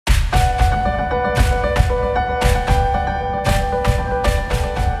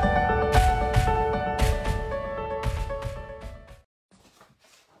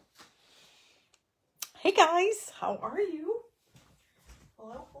guys, how are you?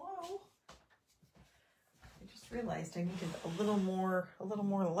 Hello, hello. I just realized I needed a little more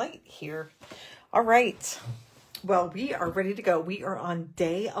light here. All right. Well, we are ready to go. We are on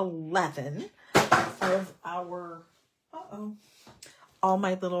day 11 of our, all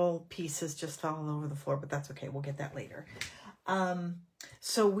my little pieces just fell all over the floor, but that's okay. We'll get that later.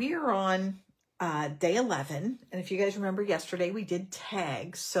 So we are on day 11. And if you guys remember yesterday, we did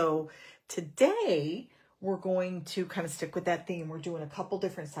tags. So today we're going to kind of stick with that theme. We're doing a couple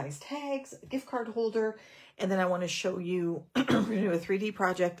different size tags, a gift card holder, and then I want to show you, we're going to do a 3D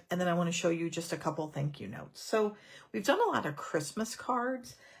project, and then I want to show you just a couple thank you notes. So we've done a lot of Christmas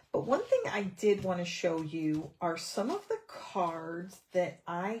cards, but one thing I did want to show you are some of the cards that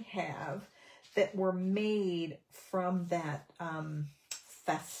I have that were made from that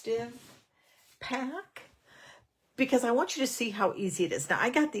festive pack, because I want you to see how easy it is. Now, I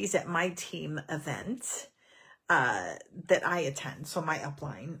got these at my team event that I attend, so my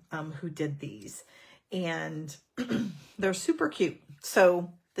upline who did these, and they're super cute.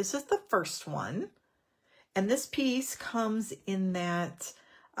 So this is the first one, and this piece comes in that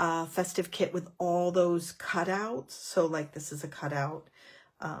festive kit with all those cutouts. So like this is a cutout,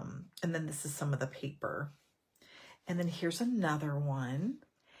 and then this is some of the paper, and then here's another one.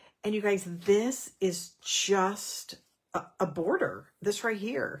 And you guys, this is just a border, this right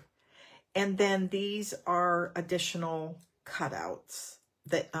here. And then these are additional cutouts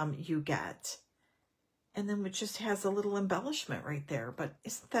that you get. And then it just has a little embellishment right there. But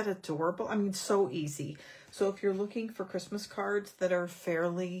isn't that adorable? I mean, so easy. So if you're looking for Christmas cards that are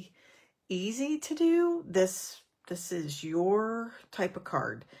fairly easy to do, this is your type of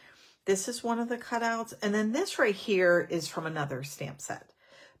card. This is one of the cutouts. And then this right here is from another stamp set.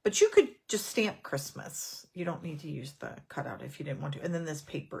 But you could just stamp Christmas. You don't need to use the cutout if you didn't want to. And then this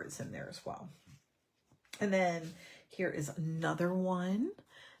paper is in there as well. And then here is another one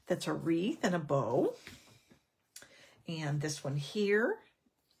that's a wreath and a bow. And this one here,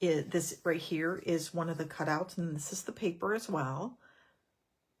 this right here is one of the cutouts. And this is the paper as well.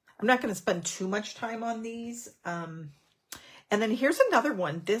 I'm not going to spend too much time on these. And then here's another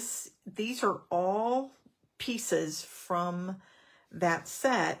one. These are all pieces from that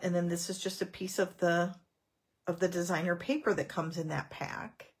set, and then this is just a piece of the designer paper that comes in that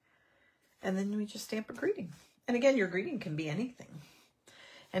pack, and then we just stamp a greeting. And again, your greeting can be anything.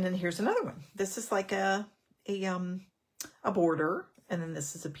 And then here's another one. This is like a border, and then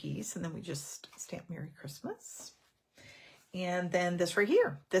this is a piece, and then we just stamp Merry Christmas. And then this right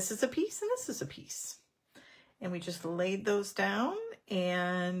here, this is a piece, and this is a piece, and we just laid those down,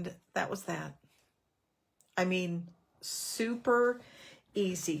 and that was that. I mean, super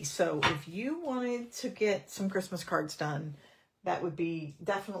easy. So if you wanted to get some Christmas cards done, that would be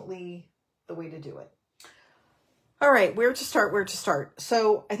definitely the way to do it. All right, where to start?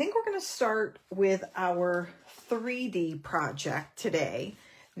 So I think we're going to start with our 3D project today.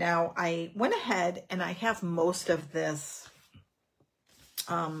 Now, I went ahead and I have most of this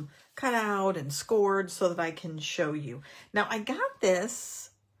cut out and scored so that I can show you. Now, I got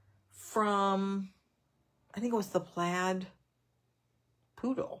this from, I think it was the plaid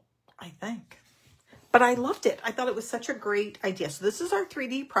poodle, I think. But I loved it. I thought it was such a great idea. So this is our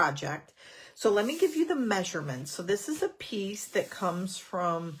 3D project. So let me give you the measurements. So this is a piece that comes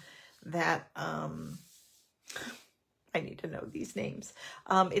from that, I need to know these names.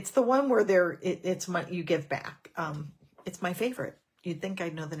 It's the one where it's you give back. It's my favorite. You'd think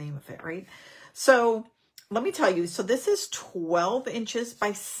I'd know the name of it, right? So let me tell you, so this is 12 inches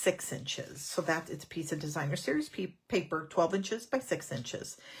by 6 inches. So it's a piece of designer series paper, 12 inches by 6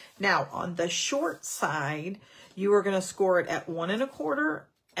 inches. Now, on the short side, you are going to score it at 1 1/4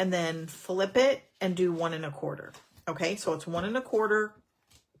 and then flip it and do 1 1/4. Okay, so it's 1 1/4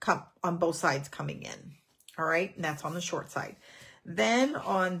 on both sides coming in. All right, and that's on the short side. Then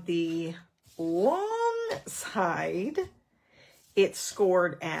on the long side, it's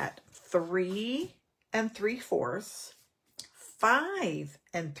scored at 3 3/4, 5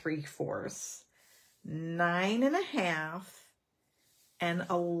 3/4, 9 1/2, and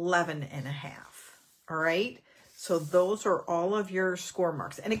 11 1/2. All right. So those are all of your score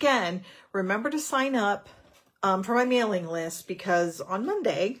marks. And again, remember to sign up for my mailing list, because on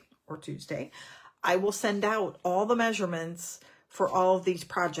Monday or Tuesday, I will send out all the measurements for all of these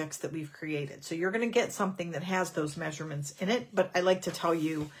projects that we've created. So you're going to get something that has those measurements in it, but I like to tell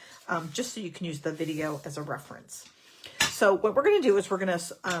you just so you can use the video as a reference. So what we're going to do is we're going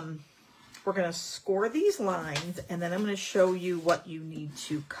to score these lines, and then I'm going to show you what you need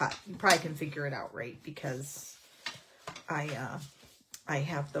to cut. You probably can figure it out, right? Because I I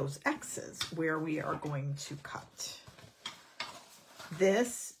have those X's where we are going to cut.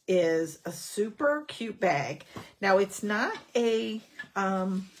 This is a super cute bag. Now it's not a,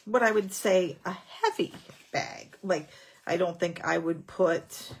 what I would say a heavy bag. Like, I don't think I would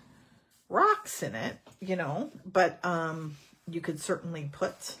put rocks in it, you know, but you could certainly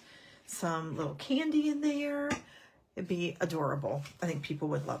put some little candy in there. It'd be adorable. I think people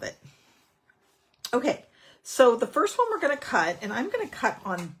would love it. Okay, so the first one we're going to cut, and I'm going to cut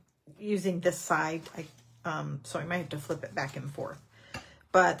on using this side. So I might have to flip it back and forth.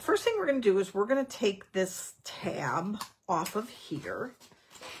 But first thing we're going to do is we're going to take this tab off of here,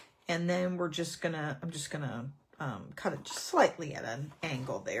 and then we're just going to, I'm just going to cut it just slightly at an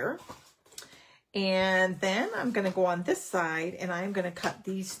angle there. And then I'm going to go on this side, and I'm going to cut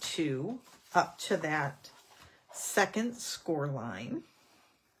these two up to that second score line.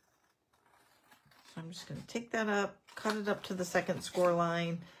 So I'm just going to take that up, cut it up to the second score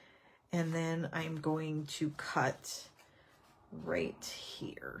line, and then I'm going to cut right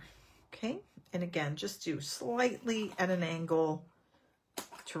here. Okay, and again, just do slightly at an angle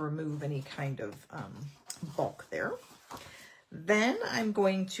to remove any kind of bulk there. Then I'm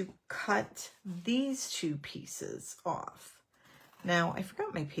going to cut these two pieces off. Now, I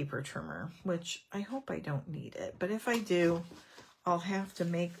forgot my paper trimmer, which I hope I don't need it, but if I do, I'll have to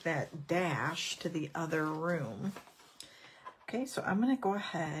make that dash to the other room. Okay, so I'm going to go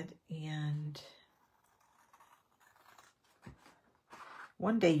ahead and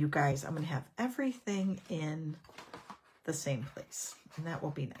one day, you guys, I'm going to have everything in the same place, and that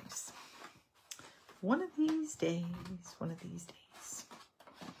will be nice. One of these days, one of these days.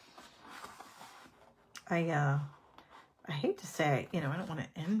 I hate to say, you know, I don't want to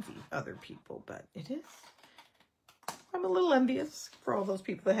envy other people, but it is. I'm a little envious for all those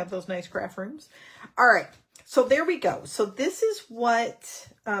people that have those nice craft rooms. All right, so there we go. So this is what,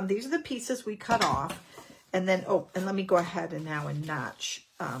 these are the pieces we cut off. And then, oh, and let me go ahead and now and notch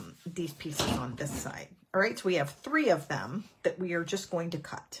these pieces on this side. All right, so we have 3 of them that we are just going to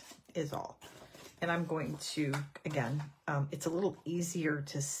cut is all. And I'm going to, again, it's a little easier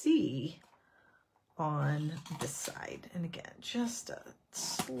to see on this side. And again, just a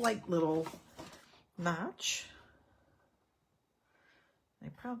slight little notch. I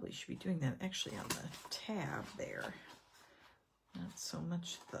probably should be doing that actually on the tab there, not so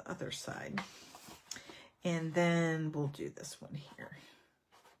much the other side. And then we'll do this one here.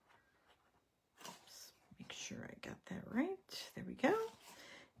 Oops, make sure I got that right. There we go.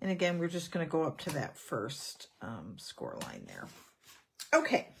 And again, we're just going to go up to that first score line there.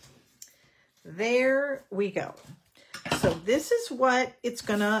 Okay, there we go. So this is what it's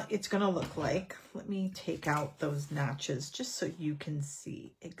gonna look like. Let me take out those notches just so you can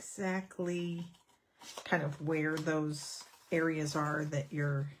see exactly kind of where those areas are that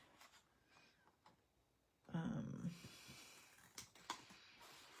you're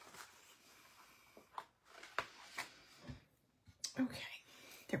okay,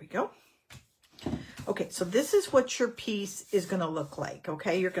 there we go. Okay, so this is what your piece is going to look like.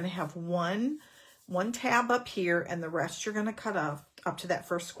 Okay, you're going to have one tab up here, and the rest you're going to cut off up to that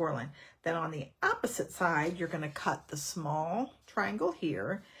first score line. Then on the opposite side, you're going to cut the small triangle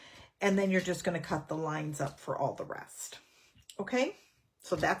here, and then you're just going to cut the lines up for all the rest. Okay,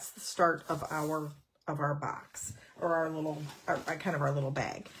 so that's the start of our box, or our little, kind of our little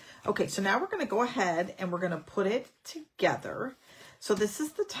bag. Okay, so now we're going to go ahead and we're going to put it together. So this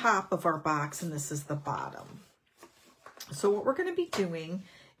is the top of our box, and this is the bottom. So what we're going to be doing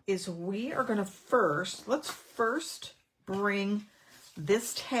is we are going to let's first bring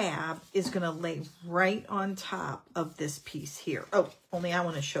this tab is going to lay right on top of this piece here. Oh, only I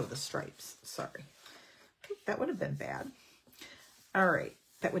want to show the stripes. Sorry. That would have been bad. All right.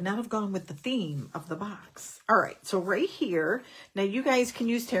 That would not have gone with the theme of the box. All right. So right here, now you guys can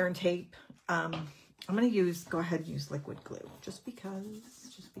use tear and tape. I'm going to go ahead and use liquid glue just because.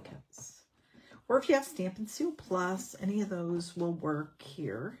 Or if you have Stampin' Seal Plus, any of those will work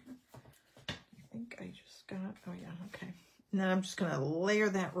here. I think I just got, oh yeah, okay. And then I'm just going to layer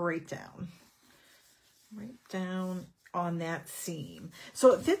that right down on that seam.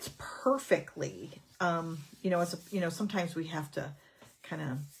 So it fits perfectly. You know, sometimes we have to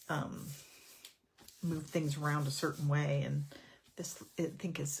kind of move things around a certain way, and this I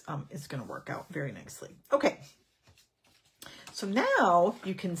think is going to work out very nicely. Okay. So now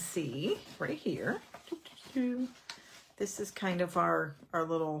you can see right here, this is kind of our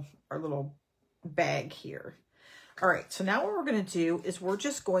little bag here. All right, so now what we're going to do is we're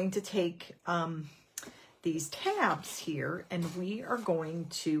just going to take these tabs here, and we are going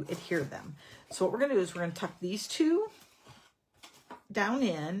to adhere them. So what we're going to do is we're going to tuck these two down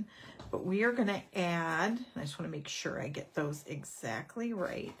in, but we are going to add, I just want to make sure I get those exactly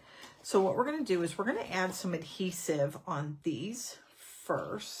right. So what we're going to do is we're going to add some adhesive on these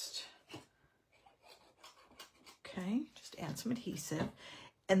first. Okay, just add some adhesive.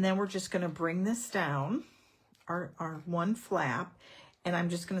 And then we're just going to bring this down, our one flap, and I'm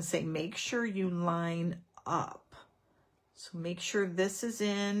just going to say, make sure you line up. So make sure this is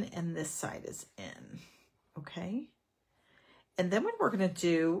in and this side is in, okay? And then what we're going to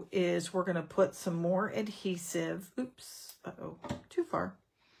do is we're going to put some more adhesive. Oops, uh-oh, too far.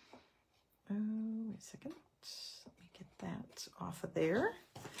 Oh, wait a second. Let me get that off of there.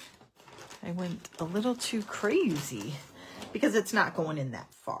 I went a little too crazy because it's not going in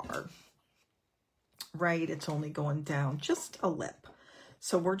that far, right? It's only going down just a lip.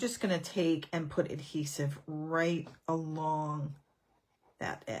 So we're just going to take and put adhesive right along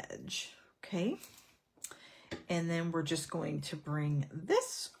that edge, okay? And then we're just going to bring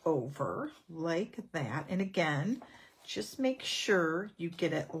this over like that. And again, just make sure you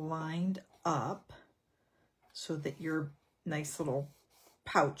get it lined up so that your nice little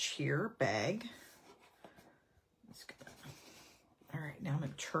pouch here, bag. All right, now I'm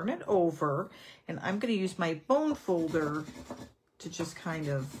going to turn it over, and I'm going to use my bone folder to just kind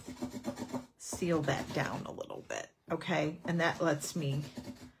of seal that down a little bit, okay? And that lets me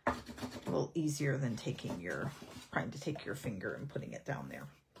a little easier than trying to take your finger and putting it down there.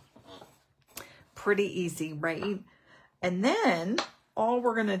 Pretty easy, right? And then all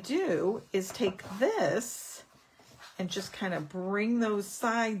we're going to do is take this and just kind of bring those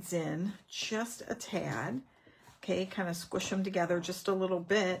sides in just a tad. Okay, kind of squish them together just a little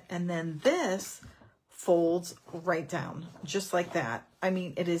bit. And then this folds right down, just like that. I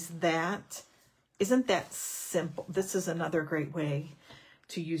mean, isn't that simple? This is another great way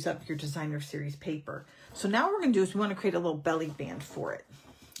to use up your designer series paper. So now what we're gonna do is we wanna create a little belly band for it.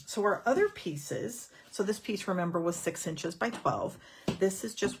 So our other pieces, so this piece, remember, was 6 inches by 12. This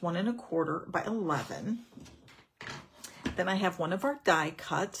is just 1 1/4 by 11. Then I have one of our die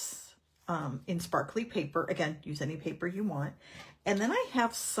cuts in sparkly paper. Again, use any paper you want. And then I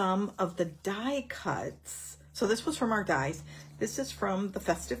have some of the die cuts. So this was from our dies. This is from the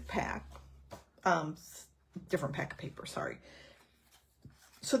festive pack, different pack of paper, sorry.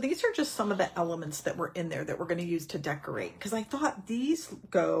 So these are just some of the elements that were in there that we're going to use to decorate, because I thought these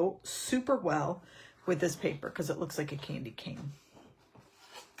go super well with this paper because it looks like a candy cane.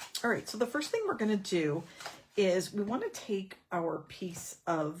 All right, so the first thing we're going to do is we want to take our piece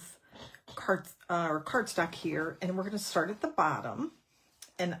of cardstock here, and we're going to start at the bottom,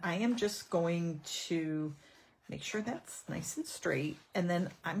 and I am just going to make sure that's nice and straight, and then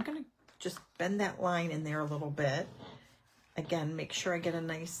I'm going to just bend that line in there a little bit. Again, make sure I get a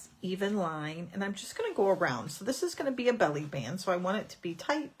nice even line, and I'm just going to go around. So this is going to be a belly band, so I want it to be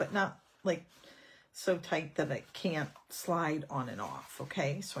tight, but not like so tight that it can't slide on and off,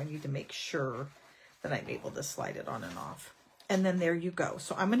 okay? So I need to make sure that I'm able to slide it on and off. And then there you go.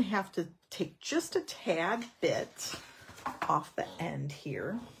 So I'm going to have to take just a tad bit off the end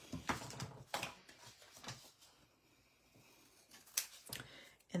here.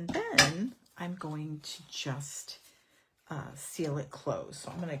 And then I'm going to just seal it closed.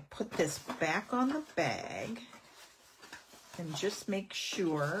 So I'm going to put this back on the bag and just make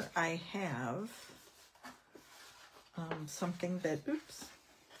sure I have something that, oops,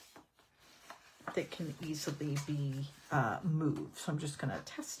 that can easily be moved. So I'm just going to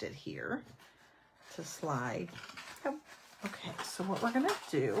test it here to slide. Oh, okay, so what we're going to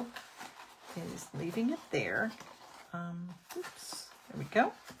do is leaving it there. Oops, there we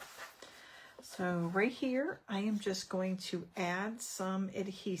go. So right here, I am just going to add some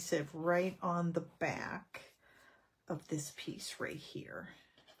adhesive right on the back of this piece right here.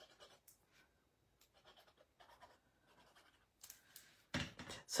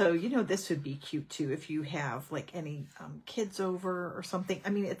 So, you know, this would be cute too if you have like any kids over or something. I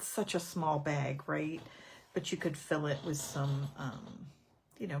mean, it's such a small bag, right? But you could fill it with some,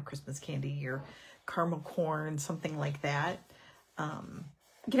 you know, Christmas candy or caramel corn, something like that.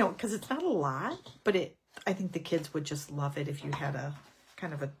 You know, because it's not a lot, but I think the kids would just love it if you had a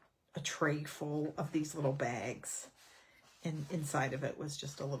kind of a tray full of these little bags, and inside of it was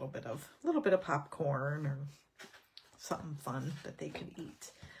just a little bit of popcorn or something fun that they could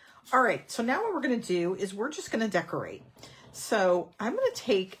eat. All right, so now what we're going to do is we're just going to decorate. So I'm going to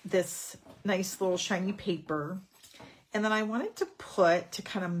take this nice little shiny paper, and then I wanted to put, to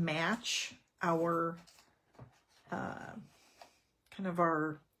kind of match our kind of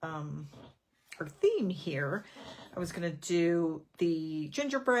our theme here, I was going to do the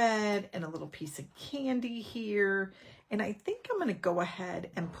gingerbread and a little piece of candy here. And I think I'm going to go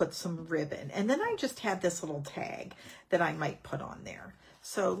ahead and put some ribbon. And then I just had this little tag that I might put on there.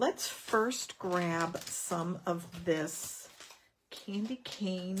 So let's first grab some of this candy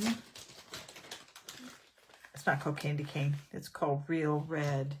cane. It's not called candy cane. It's called real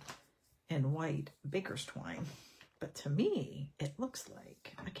red and white baker's twine. But to me, it looks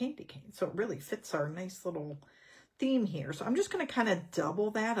like a candy cane. So it really fits our nice little theme here. So I'm just going to kind of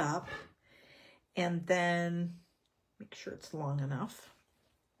double that up and then make sure it's long enough.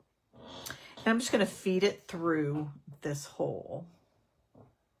 And I'm just going to feed it through this hole.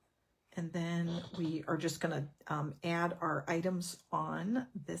 And then we are just going to add our items on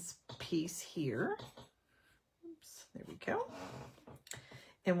this piece here. Oops, there we go.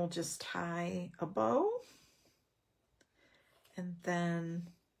 And we'll just tie a bow. And then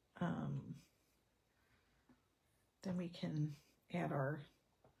we can add our,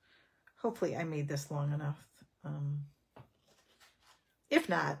 hopefully I made this long enough. If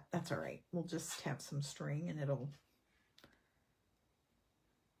not, that's all right. We'll just have some string and it'll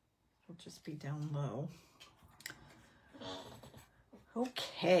just be down low.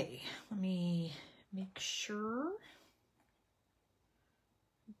 Okay, let me make sure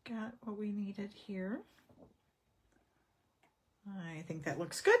we got what we needed here. I think that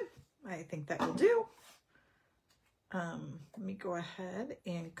looks good. I think that will do. Let me go ahead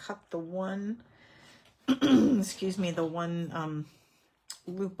and cut the one, excuse me, the one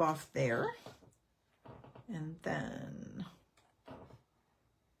loop off there. And then,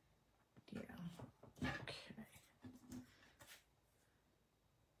 yeah, okay.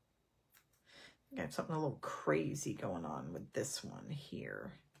 I got something a little crazy going on with this one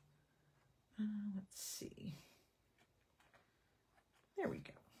here. Let's see. There we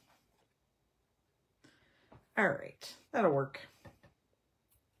go. All right, that'll work.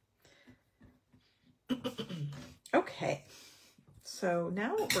 Okay, so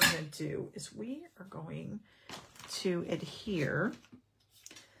now what we're going to do is we are going to adhere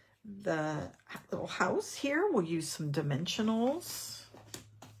the little house here. We'll use some dimensionals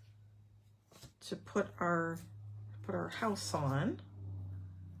to put our house on.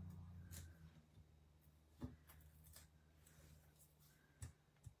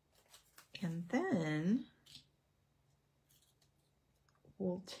 And then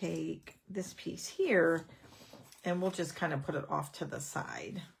we'll take this piece here and we'll just kind of put it off to the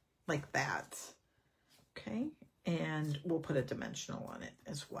side like that. Okay. And we'll put a dimensional on it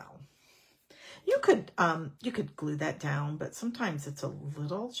as well. You could glue that down, but sometimes it's a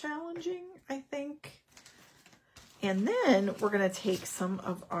little challenging, I think. And then we're going to take some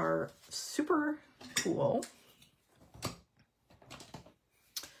of our super cool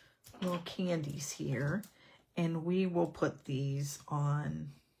little candies here, and we will put these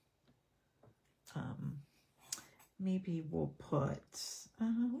on, maybe we'll put, let's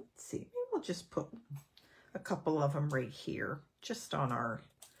see, maybe we'll just put a couple of them right here, just on our,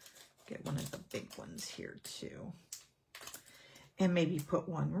 get one of the big ones here too. And maybe put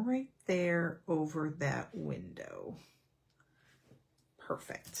one right there over that window.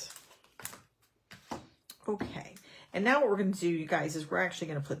 Perfect. Okay. And now what we're going to do, you guys, is we're actually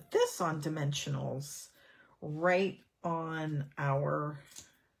going to put this on dimensionals right on our,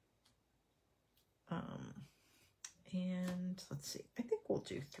 and let's see, I think we'll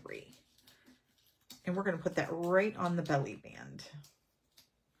do 3. And we're going to put that right on the belly band.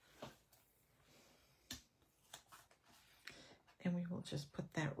 And we will just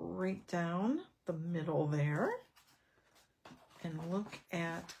put that right down the middle there. And look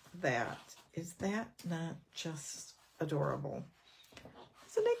at that. Is that not just adorable?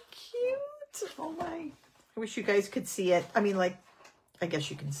 Isn't it cute? Oh my. I wish you guys could see it. I mean, like, I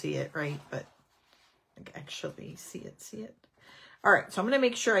guess you can see it, right? But like, actually see it. All right, so I'm going to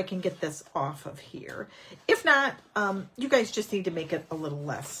make sure I can get this off of here. If not, you guys just need to make it a little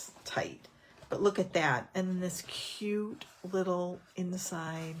less tight. But look at that. And then this cute little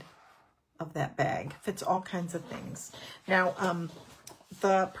inside of that bag. Fits all kinds of things. Now,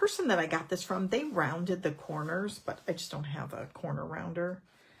 the person that I got this from, they rounded the corners, but I just don't have a corner rounder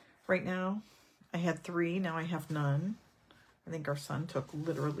right now. I had 3, now I have none. I think our son took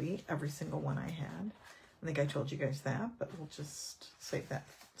literally every single one I had. I think I told you guys that, but we'll just save that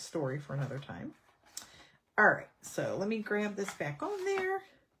story for another time. All right, so let me grab this back on there.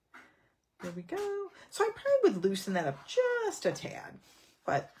 There we go. So I probably would loosen that up just a tad,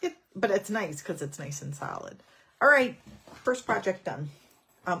 but it's nice because it's nice and solid. All right, first project done.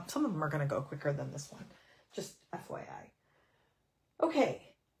 Some of them are going to go quicker than this one, just FYI. Okay,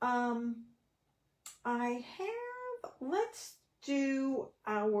 I have let's do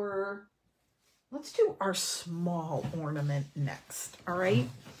our small ornament next, all right?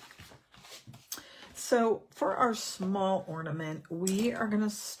 So for our small ornament, we are going to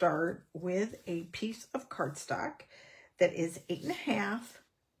start with a piece of cardstock that is 8.5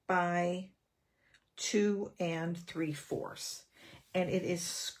 by 2 3/4. And it is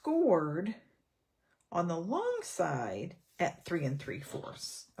scored on the long side at 3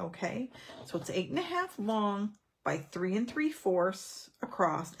 3/4. Okay, so it's 8.5 long by 3 3/4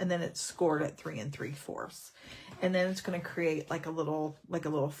 across, and then it's scored at 3 3/4. And then it's going to create like a little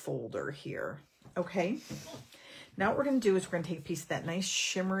folder here. Okay, now what we're going to do is we're going to take a piece of that nice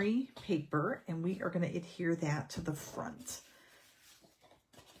shimmery paper, and we are going to adhere that to the front.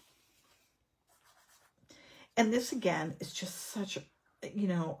 And this again is just such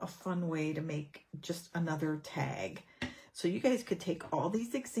a fun way to make just another tag. So you guys could take all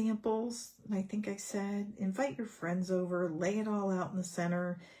these examples, and I think I said, invite your friends over, lay it all out in the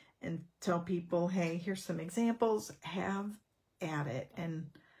center, and tell people, hey, here's some examples, have at it. And,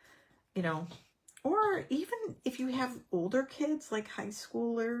 or even if you have older kids, like high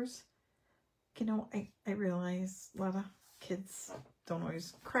schoolers, I realize a lot of kids don't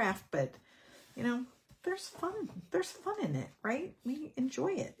always craft, but, there's fun. There's fun in it, right? We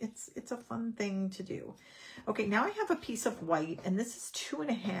enjoy it. It's a fun thing to do. Okay, now I have a piece of white, and this is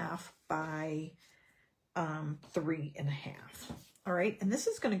 2.5 by 3.5. All right, and this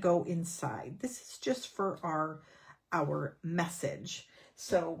is going to go inside. This is just for our message.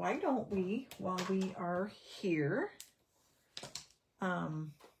 So why don't we, while we are here,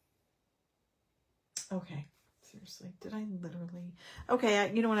 okay, seriously, did I literally,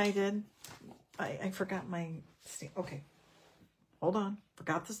 okay, you know what I did? I forgot my stamp. Okay, hold on.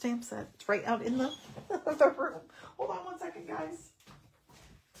 Forgot the stamp set. It's right out in the, the room. Hold on one second, guys.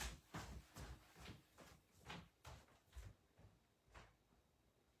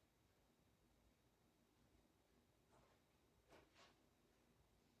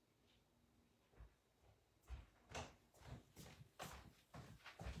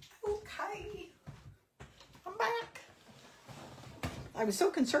 Okay, I'm back. I was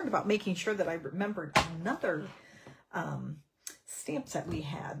so concerned about making sure that I remembered another stamp set we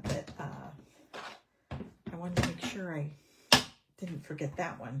had that I wanted to make sure I didn't forget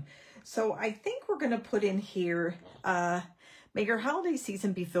that one. So I think we're going to put in here, may your holiday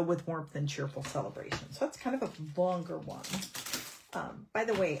season be filled with warmth and cheerful celebration. So that's kind of a longer one. By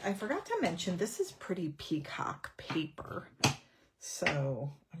the way, I forgot to mention, this is pretty peacock paper.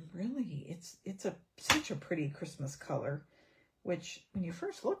 So I'm really, it's such a pretty Christmas color, which when you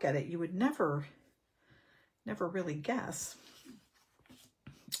first look at it, you would never really guess.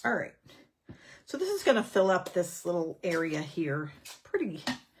 All right. So this is going to fill up this little area here.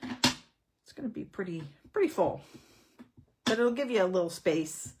 It's going to be pretty full, but it'll give you a little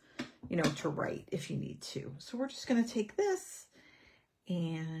space, to write if you need to. So we're just going to take this,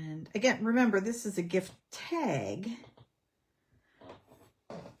 and again, remember, this is a gift tag,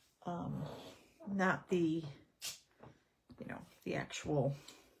 not the, the actual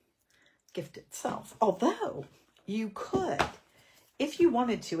gift itself. Although you could, if you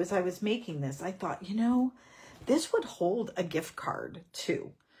wanted to, as I was making this, I thought, this would hold a gift card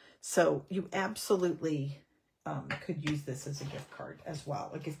too. So you absolutely could use this as a gift card as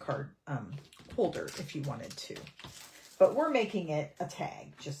well, a gift card holder if you wanted to. But we're making it a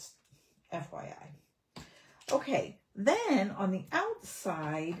tag, just FYI. Okay, then on the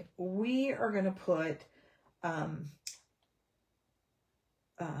outside, we are going to put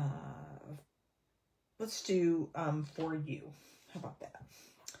let's do for you. How about that?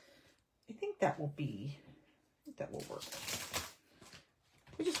 I think that will work.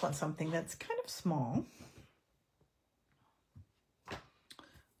 We just want something that's kind of small.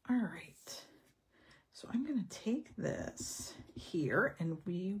 All right. So I'm going to take this here, and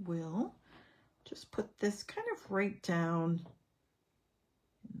we will just put this kind of right down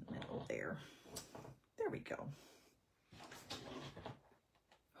in the middle there. There we go.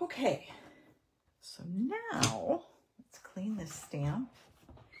 Okay. So now let's clean this stamp.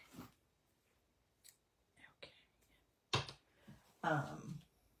 Okay.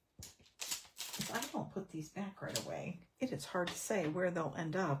 If I don't put these back right away, it is hard to say where they'll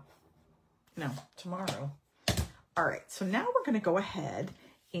end up, tomorrow. All right, so now we're going to go ahead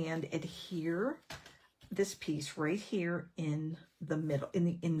and adhere this piece right here in the middle, in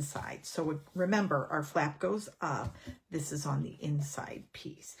the inside. So remember, our flap goes up. This is on the inside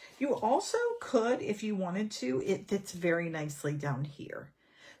piece. You also could, if you wanted to, it fits very nicely down here.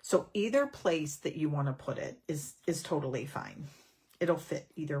 So either place that you want to put it is totally fine. It'll fit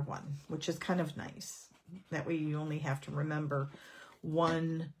either one, which is kind of nice. That way you only have to remember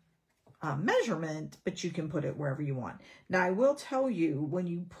one measurement, but you can put it wherever you want. Now, I will tell you, when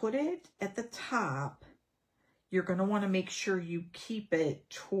you put it at the top, you're going to want to make sure you keep it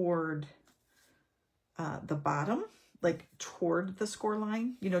toward the bottom, like toward the score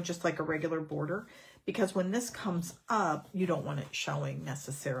line, you know, just like a regular border, because when this comes up, you don't want it showing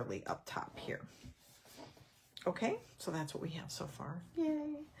necessarily up top here. Okay, so that's what we have so far.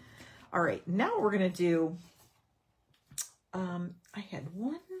 Yay. All right, now what we're going to do, I had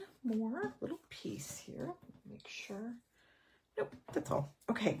one more little piece here. Make sure. Nope, that's all.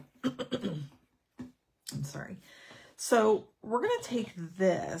 Okay. I'm sorry. So we're going to take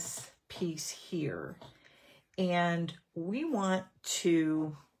this piece here, and we want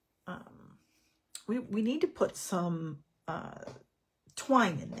to, we need to put some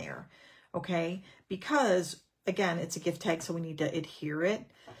twine in there, okay? Because, again, it's a gift tag, so we need to adhere it.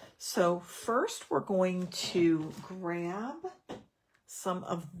 So first we're going to grab some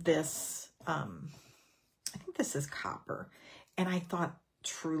of this, I think this is copper, and I thought,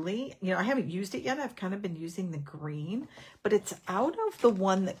 truly, you know, I haven't used it yet. I've kind of been using the green, but it's out of the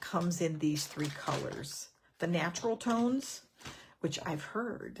one that comes in these 3 colors, the natural tones, which I've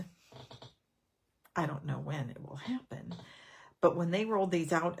heard, I don't know when it will happen, but when they rolled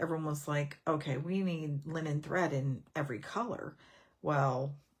these out, everyone was like, okay, we need linen thread in every color.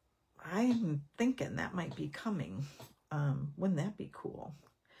 Well, I'm thinking that might be coming. Wouldn't that be cool?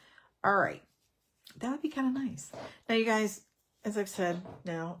 All right. That would be kind of nice. Now, you guys, as I've said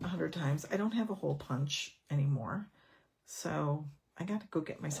now 100 times, I don't have a hole punch anymore. So I got to go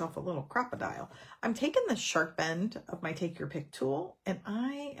get myself a little crocodile. I'm taking the sharp end of my Take Your Pick tool, and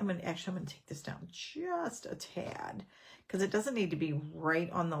I'm going to take this down just a tad because it doesn't need to be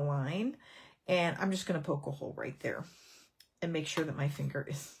right on the line. And I'm just going to poke a hole right there and make sure that my finger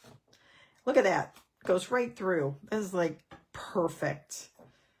is, look at that, goes right through. That is like perfect.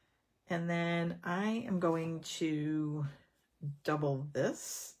 And then I am going to double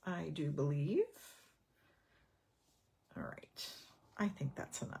this, I do believe. All right, I think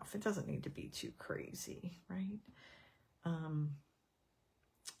that's enough. It doesn't need to be too crazy, right?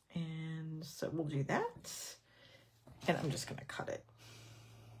 And so we'll do that, and I'm just gonna cut it.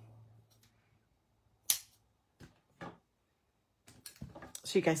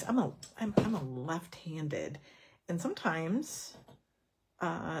 So you guys, I'm a left-handed, and sometimes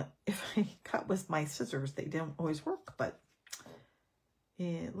if I cut with my scissors, they don't always work, but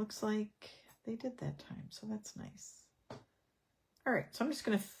it looks like they did that time, so that's nice. All right, so I'm just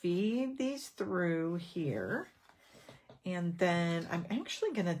going to feed these through here, and then I'm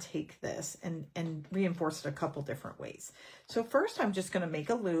actually going to take this and reinforce it a couple different ways. So first, I'm just going to make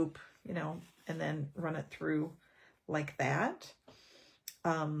a loop, you know, and then run it through like that.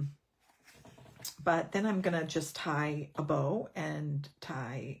 But then I'm going to just tie a bow and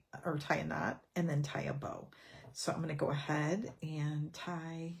tie a knot and then tie a bow. So I'm going to go ahead and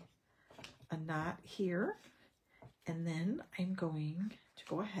tie a knot here, and then I'm going to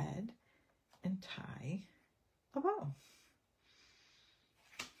go ahead and tie a bow.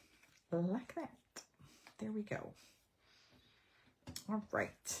 Like that. There we go. All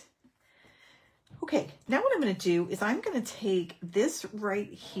right. Okay, now what I'm going to do is I'm going to take this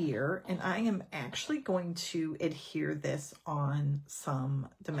right here, and I am actually going to adhere this on some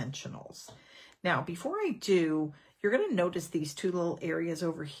dimensionals. Now, before I do, you're going to notice these 2 little areas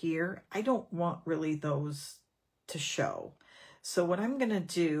over here. I don't want really those to show. So what I'm going to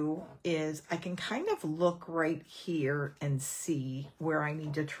do is I can kind of look right here and see where I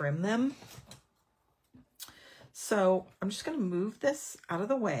need to trim them. So I'm just going to move this out of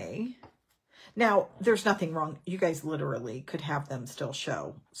the way. Now, there's nothing wrong. You guys literally could have them still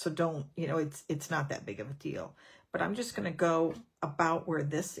show. So don't, you know, it's not that big of a deal. But I'm just going to go about where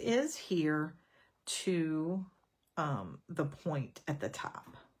this is here to the point at the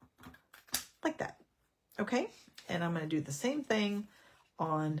top. Like that. Okay? And I'm going to do the same thing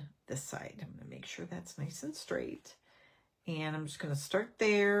on this side. I'm going to make sure that's nice and straight. And I'm just going to start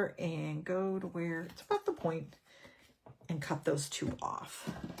there and go to where it's about the point and cut those 2 off.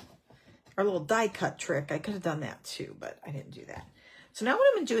 Our little die cut trick, I could have done that too, but I didn't do that. So now what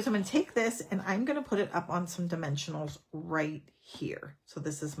I'm going to do is I'm going to take this and I'm going to put it up on some dimensionals right here. So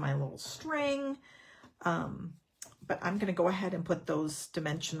this is my little string, but I'm going to go ahead and put those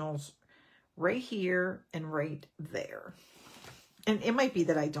dimensionals right here and right there. And it might be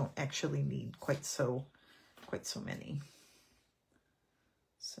that I don't actually need quite so many.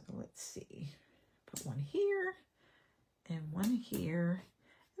 So let's see, put one here and one here.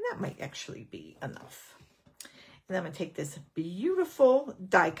 And that might actually be enough. And I'm going to take this beautiful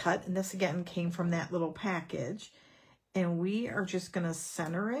die cut, and this again came from that little package, and we are just going to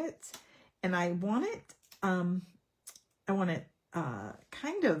center it. And I want it kind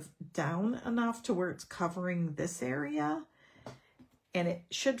of down enough to where it's covering this area, and it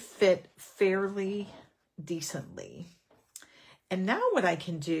should fit fairly decently. And now what I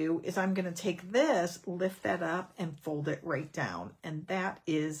can do is I'm going to take this, lift that up, and fold it right down. And that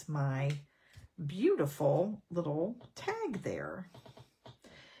is my beautiful little tag there.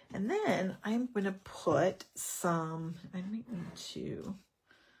 And then I'm going to put some, I might need to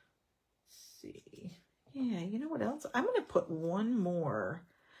see. Yeah, you know what else? I'm going to put one more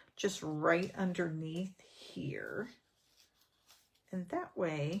just right underneath here. And that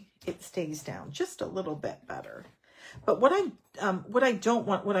way it stays down just a little bit better. But what I don't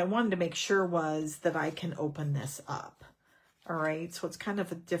want, what I wanted to make sure was that I can open this up. All right, so it's kind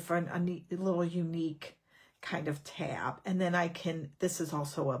of a different, a neat, a little unique kind of tab. And then I can, this is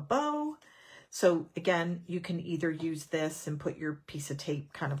also a bow. So again, you can either use this and put your piece of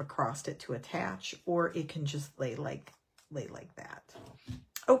tape kind of across it to attach, or it can just lay like that.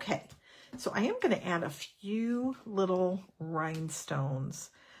 Okay, so I am going to add a few little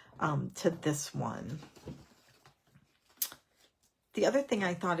rhinestones to this one. The other thing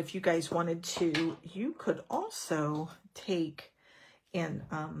I thought, if you guys wanted to, you could also take and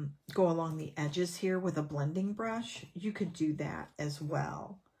go along the edges here with a blending brush. You could do that as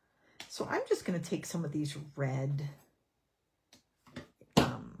well. So I'm just going to take some of these red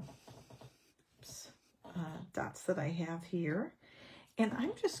dots that I have here, and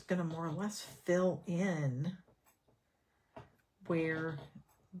I'm just going to more or less fill in where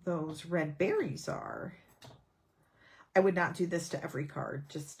those red berries are. I would not do this to every card,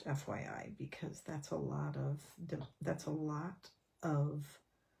 just FYI, because that's a lot of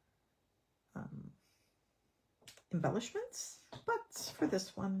embellishments. But for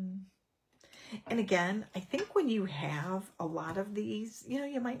this one, and again, I think when you have a lot of these, you know,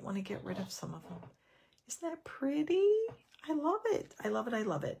 you might want to get rid of some of them. Isn't that pretty? I love it. I love it. I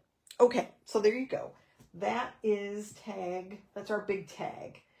love it. Okay, so there you go. That is tag. That's our big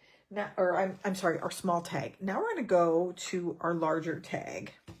tag. Now, or I'm sorry, our small tag. Now we're going to go to our larger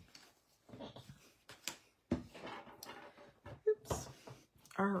tag. Oops.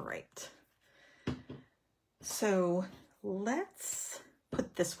 All right. So let's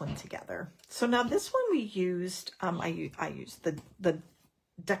put this one together. So now this one we used, I used the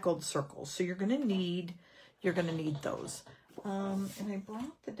deckled circles. So you're going to need those. And I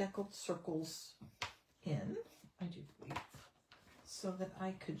brought the deckled circles in, I do believe, so that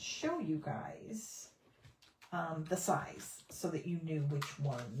I could show you guys the size, so that you knew which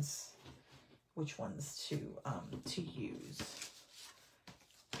ones to use.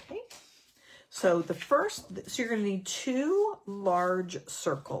 Okay, so so you're going to need 2 large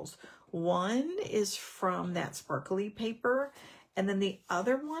circles. One is from that sparkly paper, and then the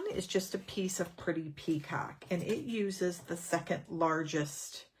other one is just a piece of Pretty Peacock, and it uses the second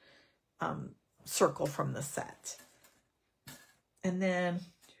largest circle from the set. And then 2,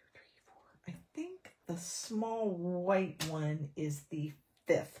 3, 4. I think the small white one is the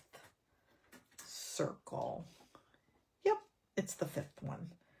 5th circle. Yep, it's the 5th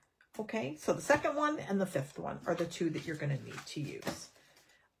one. Okay, so the second one and the 5th one are the 2 that you're going to need to use.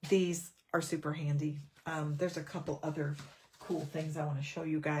 These are super handy. There's a couple other cool things I want to show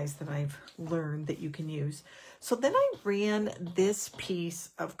you guys that I've learned that you can use. So then I ran this piece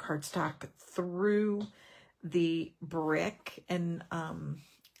of cardstock through the brick, and I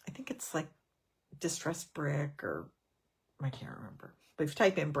think it's like distressed brick, or I can't remember, but if you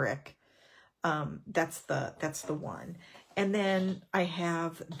type in brick, that's the one. And then I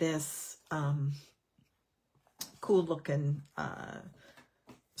have this cool looking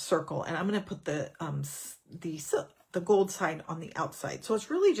circle, and I'm going to put the gold side on the outside. So it's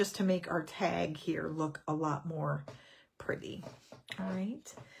really just to make our tag here look a lot more pretty. All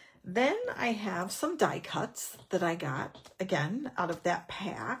right. Then I have some die cuts that I got, again, out of that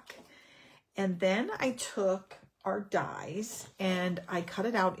pack. And then I took our dies and I cut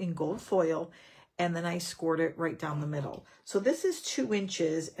it out in gold foil, and then I scored it right down the middle. So this is 2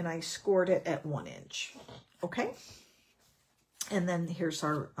 inches, and I scored it at 1 inch. Okay. And then here's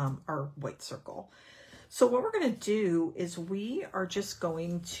our white circle. So what we're going to do is we are just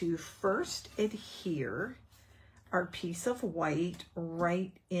going to first adhere our piece of white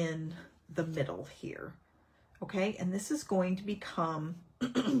right in the middle here. Okay, and this is going to become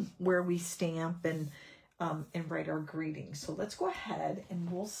where we stamp and write our greeting. So let's go ahead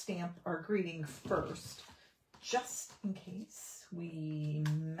and we'll stamp our greeting first, just in case we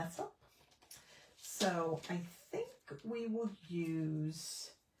mess up. So I think we will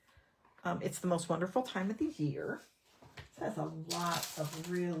use, it's the most wonderful time of the year. It has a lot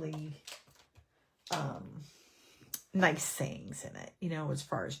of really nice sayings in it, you know, as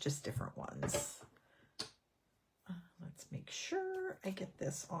far as just different ones. Let's make sure I get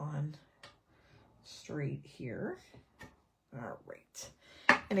this on straight here. All right.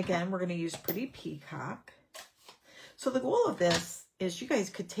 And again, we're going to use Pretty Peacock. So the goal of this is you guys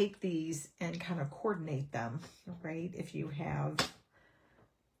could take these and kind of coordinate them, right? If you have,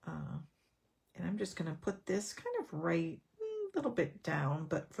 and I'm just going to put this kind of right a little bit down,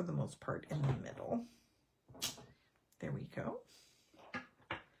 but for the most part in the middle. There we go.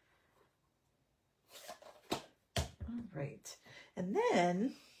 All right. And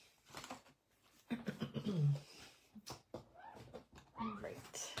then, all right.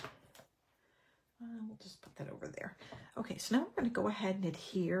 We'll just put that over there. Okay, so now we're going to go ahead and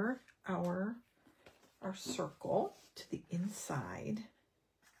adhere our circle to the inside.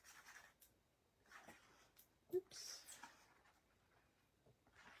 Oops.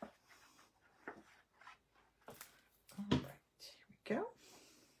 All right, here we go.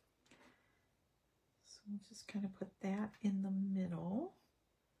 So we'll just kind of put that in the middle.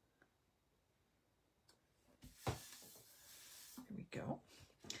 There we go.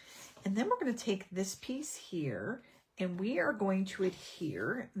 And then we're going to take this piece here and we are going to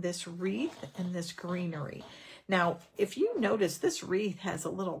adhere this wreath and this greenery. Now, if you notice, this wreath has a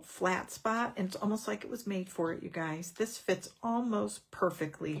little flat spot and it's almost like it was made for it, you guys. This fits almost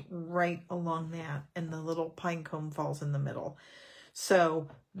perfectly right along that, and the little pine cone falls in the middle. So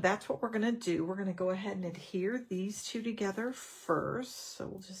that's what we're going to do. We're going to go ahead and adhere these two together first. So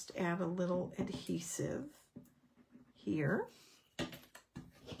we'll just add a little adhesive here.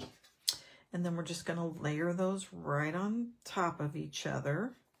 And then we're just going to layer those right on top of each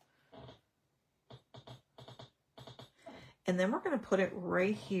other. And then we're going to put it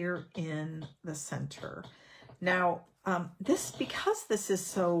right here in the center. Now, because this is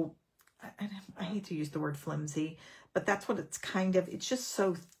so, I hate to use the word flimsy, but that's what it's kind of, it's just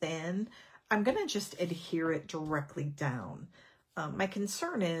so thin. I'm going to just adhere it directly down. My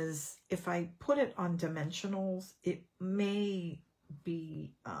concern is if I put it on dimensionals, it may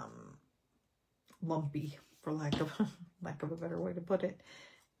be lumpy, for lack of a better way to put it.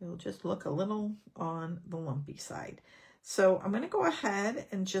 It'll just look a little on the lumpy side. So I'm going to go ahead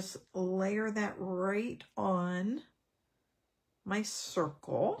and just layer that right on my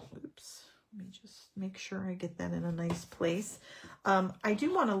circle. Oops. Let me just make sure I get that in a nice place. I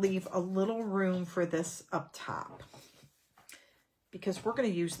do want to leave a little room for this up top, because we're going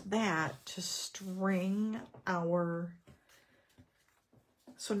to use that to string our...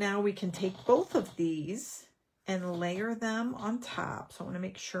 So now we can take both of these and layer them on top. So I want to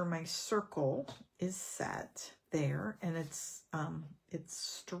make sure my circle is set there and it's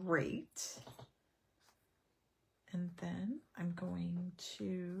straight. And then I'm going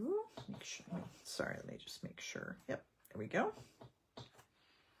to make sure, sorry, let me just make sure. Yep, there we go.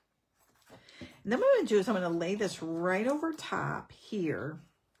 And then what I'm going to do is I'm going to lay this right over top here.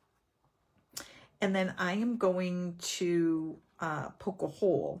 And then I am going to poke a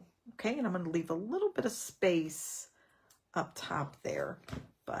hole, okay? And I'm going to leave a little bit of space up top there.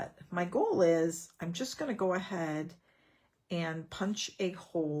 But my goal is I'm just going to go ahead and punch a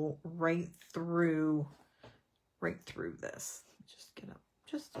hole right through this. Just get up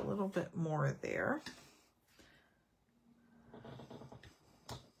just a little bit more there.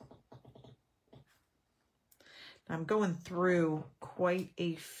 I'm going through quite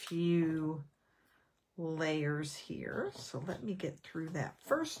a few layers here, so let me get through that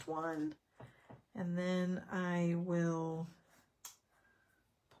first one, and then I will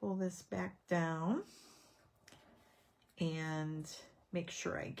pull this back down and make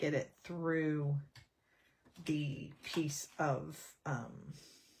sure I get it through the piece of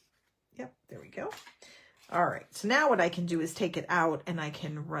yep, there we go. All right, so now what I can do is take it out and I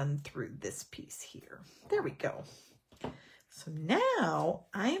can run through this piece here. There we go. So now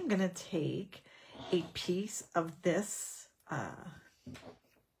I am going to take a piece of this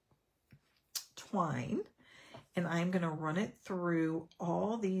twine and I'm going to run it through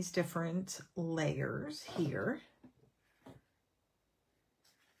all these different layers here.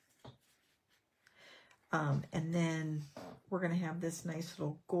 And then we're going to have this nice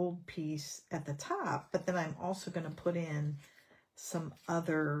little gold piece at the top, but then I'm also going to put in some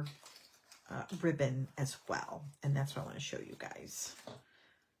other ribbon as well. And that's what I want to show you guys.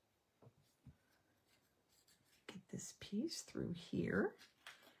 Get this piece through here.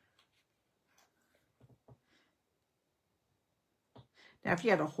 Now, if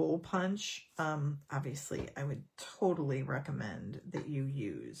you had a hole punch, obviously I would totally recommend that you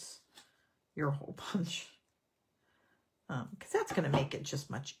use your hole punch, because that's going to make it just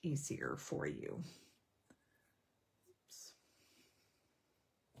much easier for you. Oops.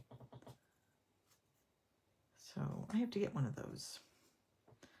 So I have to get one of those.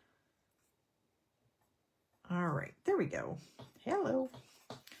 All right, there we go. Hello.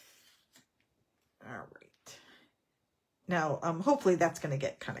 All right. Now, hopefully that's going to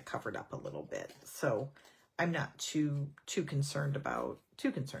get kind of covered up a little bit, so I'm not too concerned about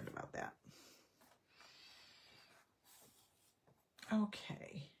that.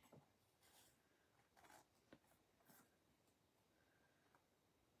 Okay.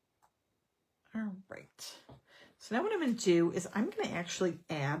 All right. So now what I'm going to do is I'm going to actually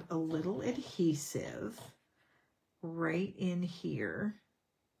add a little adhesive right in here,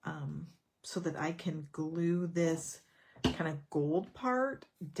 so that I can glue this kind of gold part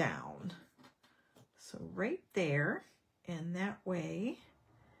down. So right there, and that way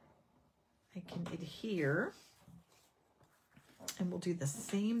I can adhere. And we'll do the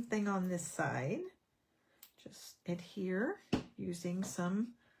same thing on this side. Just adhere using some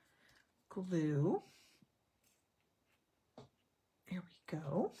glue. There we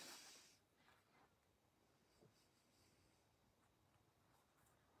go.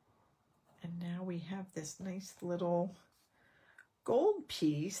 And now we have this nice little gold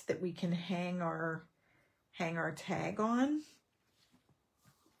piece that we can hang our tag on.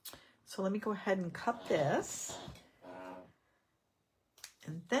 So let me go ahead and cut this.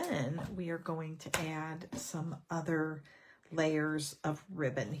 And then we are going to add some other layers of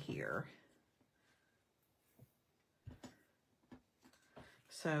ribbon here.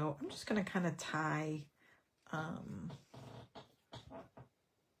 So I'm just going to kind of tie a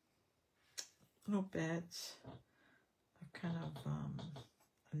little bit of kind of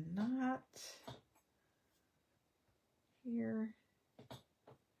a knot here.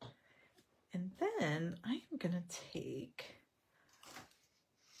 And then I am going to take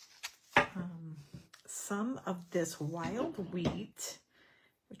some of this wild wheat,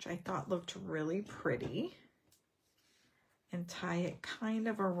 which I thought looked really pretty, and tie it kind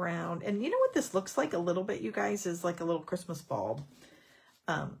of around. And you know what this looks like a little bit, you guys, is like a little Christmas bulb.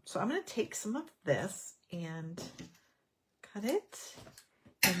 So I'm going to take some of this and cut it.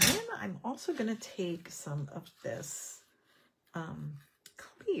 And then I'm also going to take some of this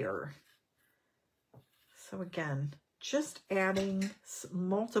clear. So again, just adding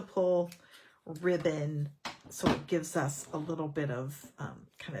multiple ribbon so it gives us a little bit of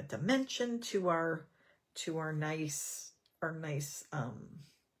kind of dimension to our nice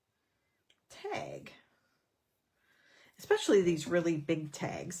tag. Especially these really big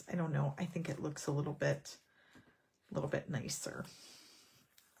tags. I don't know. I think it looks a little bit nicer.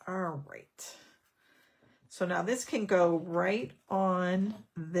 All right. So now this can go right on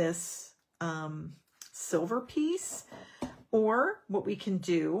this silver piece, or what we can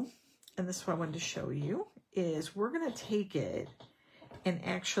do, and this is what I wanted to show you, is we're going to take it and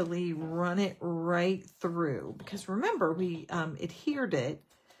actually run it right through, because remember we adhered it,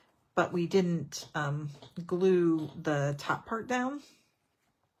 but we didn't glue the top part down.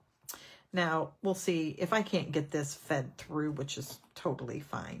 Now we'll see if I can't get this fed through, which is totally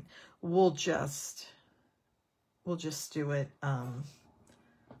fine. We'll just do it.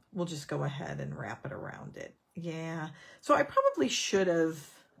 We'll just go ahead and wrap it around it. Yeah. So I probably should have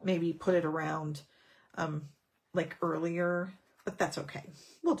maybe put it around like earlier, but that's okay.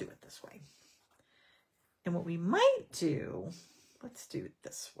 We'll do it this way. And what we might do, let's do it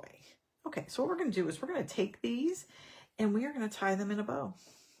this way. Okay, so what we're going to do is we're going to take these and we are going to tie them in a bow.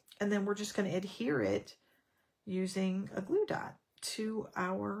 And then we're just going to adhere it using a glue dot to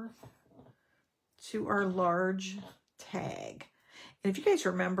our large tag. And if you guys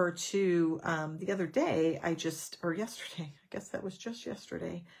remember too, the other day, or yesterday, I guess that was just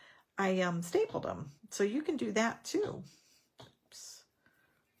yesterday, I stapled them. So you can do that too. Oops.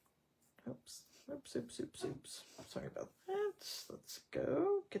 Oops. Oops, oops, oops, oops. Sorry about that. Let's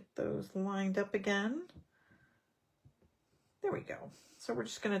go get those lined up again. There we go. So we're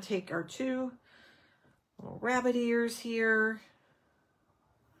just going to take our two little rabbit ears here,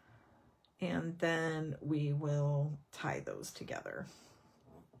 and then we will tie those together.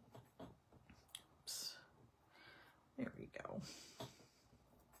 Oops. There we go.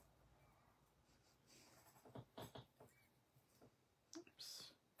 Oops.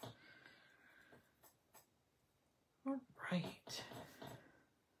 All right.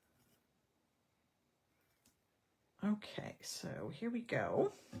 Okay, so here we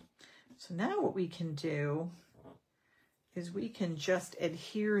go. So now what we can do is we can just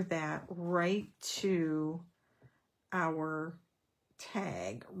adhere that right to our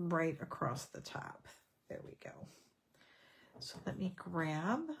tag right across the top. There we go. So let me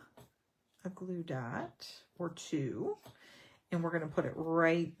grab a glue dot or two, and we're going to put it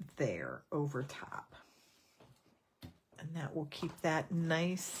right there over top. And that will keep that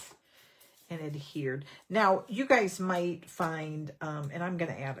nice and adhered. Now, you guys might find, and I'm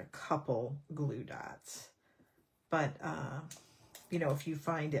going to add a couple glue dots, but, you know, if you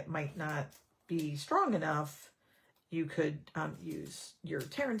find it might not be strong enough, you could use your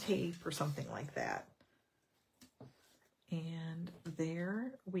tear and tape or something like that. And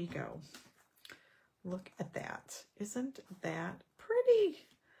there we go. Look at that. Isn't that pretty?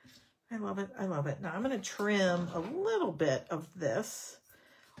 I love it. I love it. Now I'm going to trim a little bit of this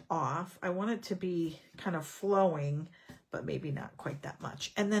off. I want it to be kind of flowing, but maybe not quite that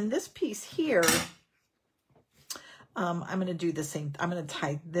much. And then this piece here, I'm going to do the same. I'm going to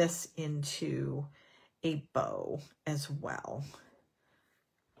tie this into a bow as well.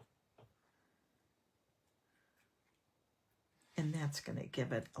 And that's going to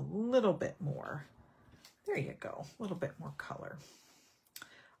give it a little bit more. There you go. A little bit more color.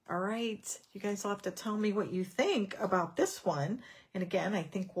 All right. You guys will have to tell me what you think about this one. And again, I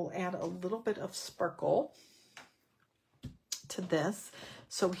think we'll add a little bit of sparkle to this.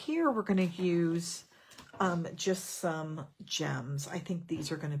 So here we're going to use just some gems. I think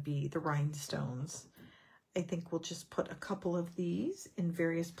these are going to be the rhinestones. I think we'll just put a couple of these in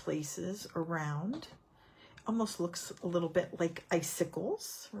various places around. Almost looks a little bit like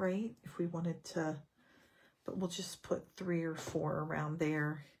icicles, right? If we wanted to, but we'll just put 3 or 4 around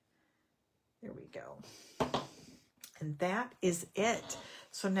there. There we go. And that is it.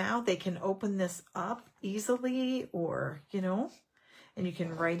 So now they can open this up easily, or, you know, and you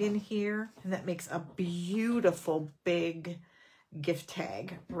can write in here, and that makes a beautiful big gift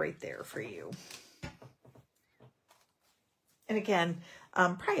tag right there for you. And again,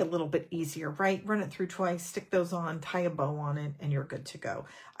 probably a little bit easier, right? Run it through twice, stick those on, tie a bow on it, and you're good to go.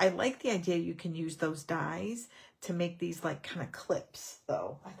 I like the idea you can use those dies to make these like kind of clips,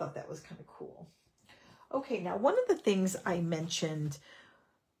 though. I thought that was kind of cool. Okay, now one of the things I mentioned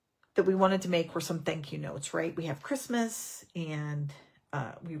that we wanted to make were some thank you notes, right? We have Christmas, and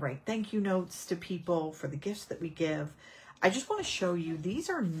we write thank you notes to people for the gifts that we give. I just want to show you, these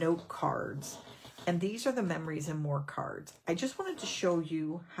are note cards. And these are the Memories and More cards. I just wanted to show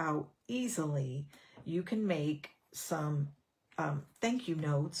you how easily you can make some thank you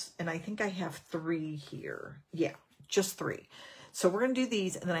notes. And I think I have 3 here. Yeah, just 3. So we're going to do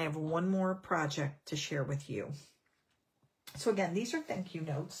these, and then I have one more project to share with you. So again, these are thank you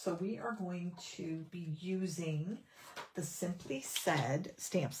notes. So we are going to be using the Simply Said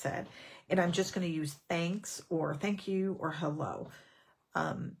stamp set. And I'm just going to use thanks or thank you or hello.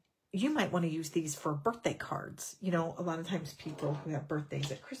 You might want to use these for birthday cards. You know, a lot of times people who have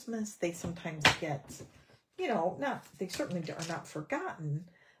birthdays at Christmas, they sometimes get, you know, they certainly are not forgotten,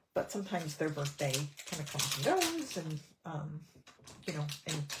 but sometimes their birthday kind of comes and goes, and, you know,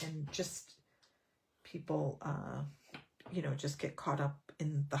 and just people, you know, just get caught up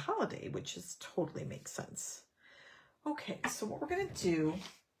in the holiday, which is totally makes sense. Okay, so what we're going to do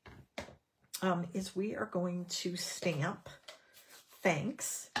is we are going to stamp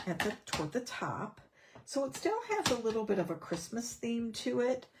thanks toward the top. So it still has a little bit of a Christmas theme to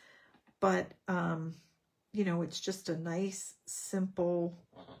it, but you know, it's just a nice, simple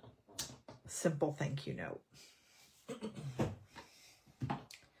thank you note.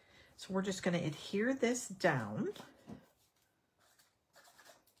 So we're just going to adhere this down.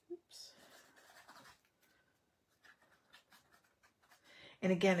 Oops.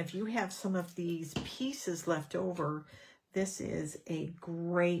 And again, if you have some of these pieces left over, this is a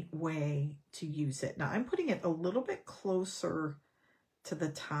great way to use it. Now I'm putting it a little bit closer to the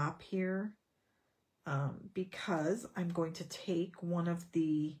top here because I'm going to take one of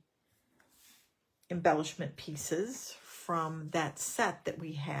the embellishment pieces from that set that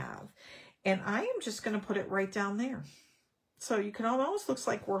we have, and I am just going to put it right down there. So you can almost, looks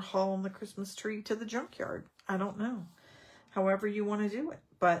like we're hauling the Christmas tree to the junkyard. I don't know. However you want to do it.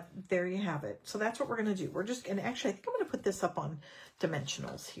 But there you have it. So that's what we're going to do. We're just, and actually I think I'm going to put this up on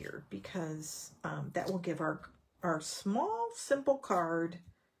dimensionals here, because that will give our small, simple card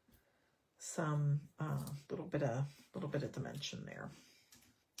some little bit of dimension there.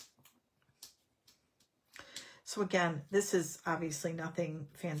 So again, this is obviously nothing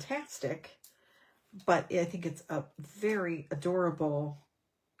fantastic, but I think it's a very adorable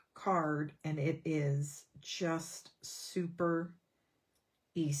card, and it is just super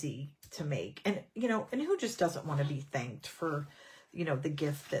easy to make. And, you know, and who just doesn't want to be thanked for, you know, the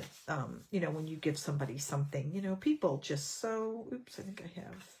gift that, you know, when you give somebody something, you know, people just so, oops, I think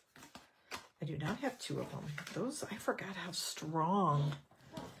I do not have 2 of them. Those, I forgot how strong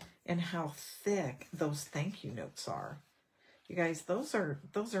and how thick those thank you notes are. You guys, those are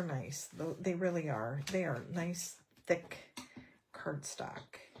nice. They really are. They are nice, thick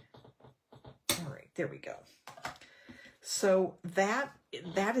cardstock. All right, there we go. So that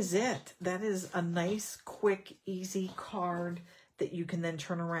is it. That is a nice, quick, easy card that you can then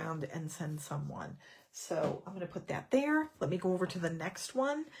turn around and send someone. So I'm going to put that there. Let me go over to the next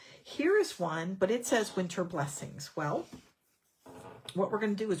one. Here is one, but it says Winter Blessings. Well, what we're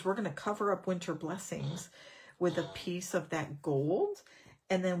going to do is we're going to cover up Winter Blessings with a piece of that gold,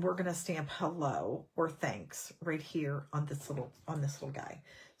 and then we're going to stamp hello or thanks right here on this little guy.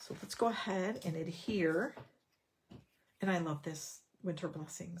 So let's go ahead and adhere. And I love this Winter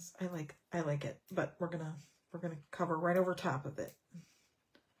Blessings. I like it, but we're gonna cover right over top of it.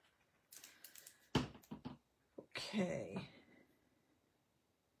 Okay.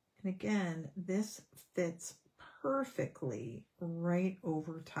 And again, this fits perfectly right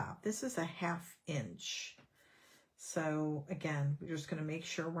over top. This is a 1/2 inch. So again, we're just going to make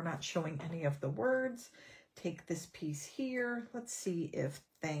sure we're not showing any of the words. Take this piece here. Let's see if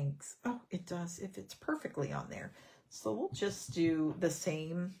thanks. Oh, it does. If it's perfectly on there. So we'll just do the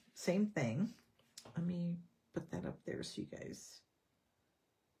same thing. Let me put that up there so you guys.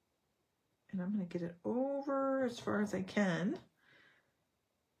 And I'm going to get it over as far as I can.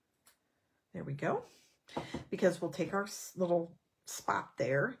 There we go. Because we'll take our little spot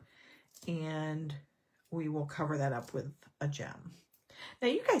there and we will cover that up with a gem. Now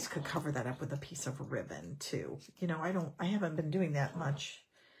you guys could cover that up with a piece of ribbon too. You know, I haven't been doing that much,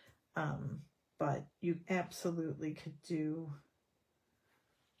 but you absolutely could do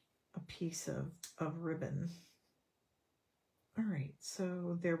a piece of ribbon. All right,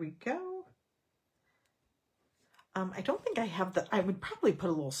 so there we go. I don't think I have I would probably put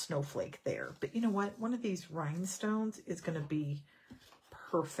a little snowflake there, but you know what? One of these rhinestones is going to be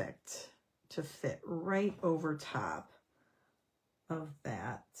perfect to fit right over top of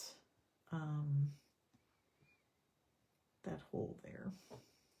that, that hole there.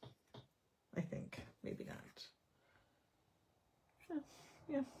 I think, maybe not.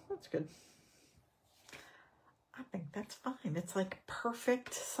 Yeah, that's good. I think that's fine. It's like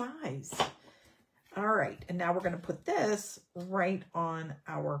perfect size. All right, and now we're going to put this right on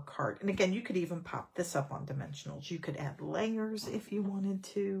our card. And again, you could even pop this up on dimensionals. You could add layers if you wanted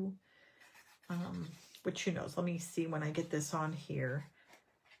to. Which, who knows? Let me see when I get this on here.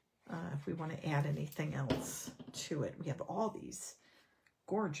 If we want to add anything else to it. We have all these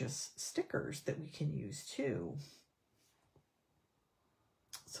gorgeous stickers that we can use too.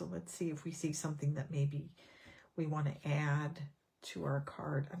 So let's see if we see something that maybe we want to add to our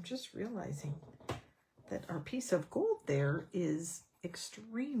card. I'm just realizing that our piece of gold there is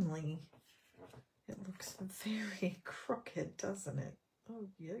extremely, it looks very crooked, doesn't it? Oh,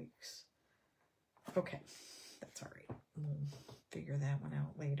 yikes. Okay, that's all right. We'll figure that one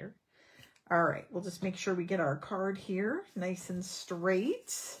out later. All right, we'll just make sure we get our card here nice and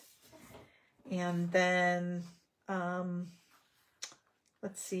straight. And then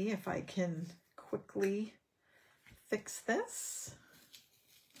let's see if I can quickly fix this.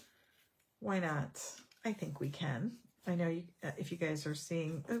 Why not? I think we can. I know you, if you guys are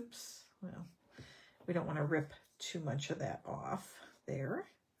seeing, oops, well, we don't want to rip too much of that off there.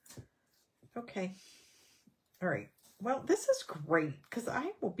 Okay. All right. Well, this is great because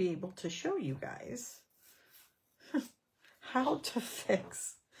I will be able to show you guys how to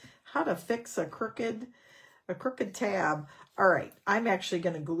fix a crooked tab. All right. I'm actually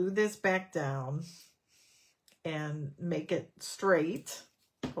going to glue this back down and make it straight,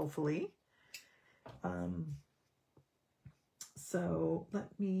 hopefully. So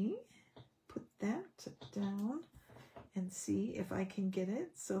let me put that down and see if I can get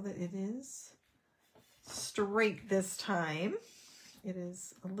it so that it is straight this time. It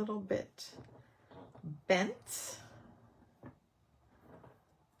is a little bit bent.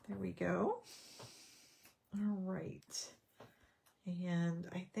 There we go. All right. And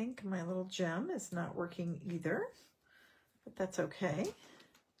I think my little gem is not working either, but that's okay.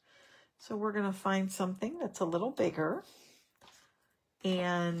 So we're going to find something that's a little bigger.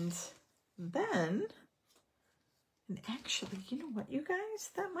 And then, and actually, you know what, you guys,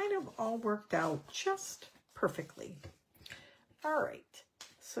 that might have all worked out just perfectly. All right.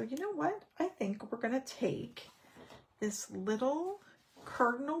 So you know what? I think we're going to take this little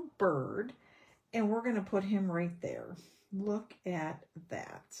cardinal bird And we're going to put him right there. Look at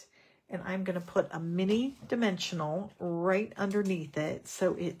that. And I'm going to put a mini dimensional right underneath it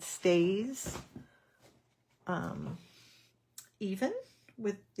so it stays even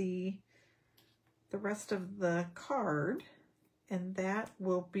with the rest of the card. And that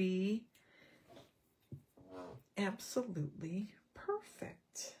will be absolutely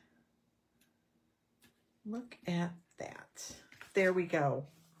perfect. Look at that. There we go.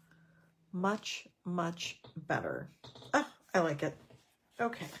 Much, much better. Ah, I like it.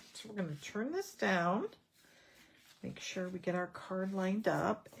 Okay, so we're going to turn this down. Make sure we get our card lined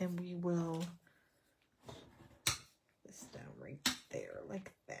up, and we will put this down right there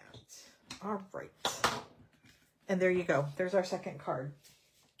like that. All right. And there you go. There's our second card.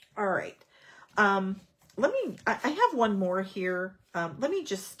 All right. I have one more here. Let me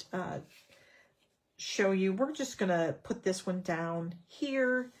just show you. We're just going to put this one down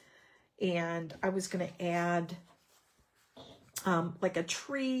here. And I was going to add like a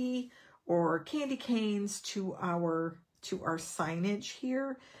tree or candy canes to our signage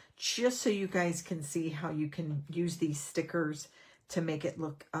here, just so you guys can see how you can use these stickers to make it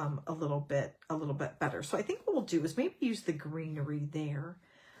look a little bit better. So I think what we'll do is maybe use the greenery there,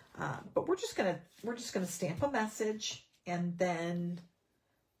 but we're just gonna stamp a message, and then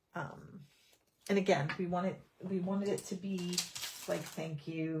and again we wanted it to be like thank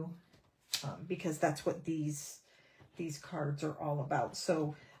you. Because that's what these cards are all about.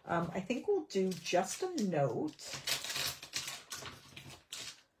 So I think we'll do just a note.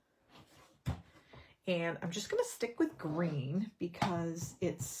 And I'm just going to stick with green because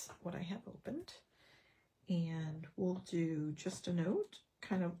it's what I have opened. And we'll do just a note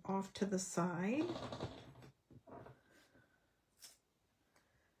kind of off to the side.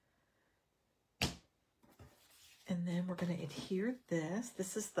 And then we're going to adhere this.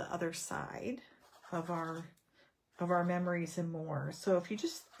 This is the other side of our memories and more. So if you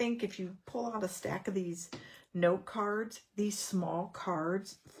just think, if you pull out a stack of these note cards, these small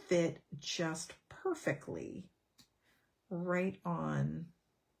cards fit just perfectly right on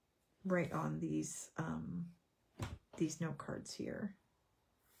these note cards here.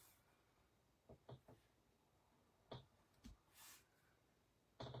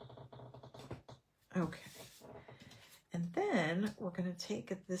 Okay. And then we're going to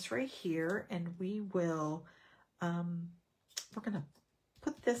take this right here, and we will, we're going to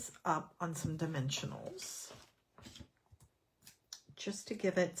put this up on some dimensionals just to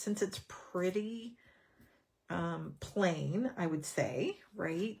give it, since it's pretty plain, I would say,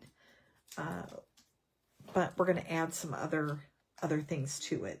 right? But we're going to add some other things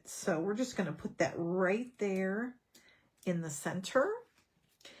to it. So we're just going to put that right there in the center.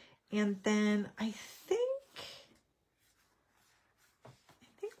 And then I think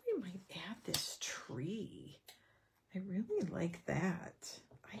we might add this tree. I really like that.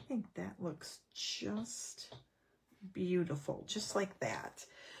 I think that looks just beautiful, just like that.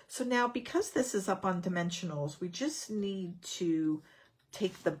 So now, because this is up on dimensionals, we just need to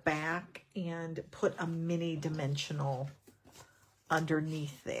take the back and put a mini dimensional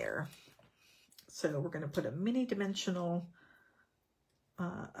underneath there. So we're going to put a mini dimensional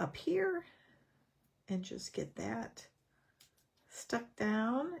up here and just get that stuck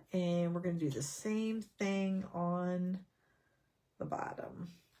down, and we're going to do the same thing on the bottom.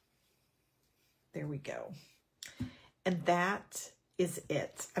 There we go. And that is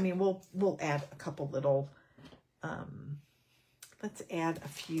it. I mean, we'll add a couple little, let's add a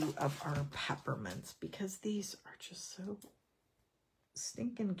few of our peppermints because these are just so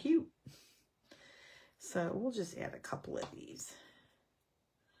stinking cute. So we'll just add a couple of these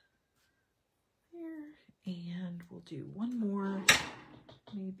there, and we'll do one more,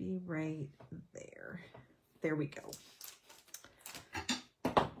 maybe right there. There we go.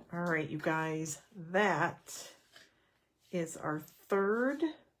 All right, you guys, that is our third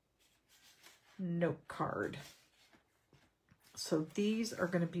note card. So these are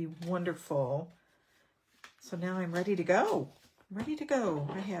going to be wonderful. So now I'm ready to go. I'm ready to go.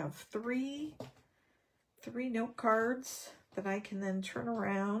 I have three note cards that I can then turn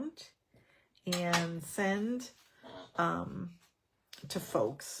around and send to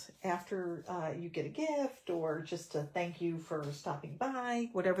folks after you get a gift, or just to thank you for stopping by,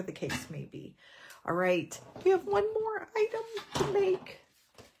 whatever the case may be. All right, we have one more item to make,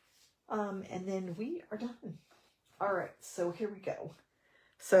 and then we are done. All right, so here we go.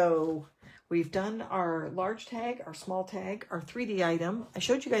 So we've done our large tag, our small tag, our 3D item. I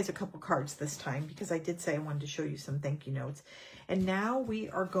showed you guys a couple cards this time because I did say I wanted to show you some thank you notes. And now we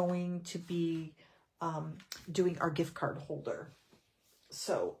are going to be doing our gift card holder.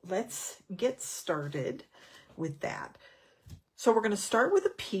 so let's get started with that. So we're going to start with a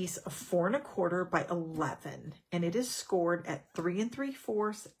piece of 4 1/4 by 11, and it is scored at 3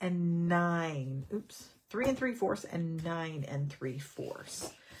 3/4 and 9. Oops, 3 3/4 and 9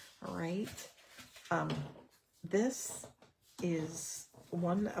 3/4. All right. This is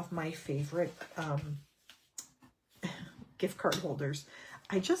one of my favorite gift card holders.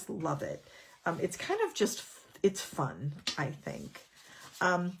 I just love it. It's kind of just, it's fun, I think.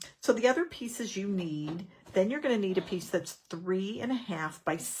 So the other pieces you need, then you're going to need a piece that's 3 1/2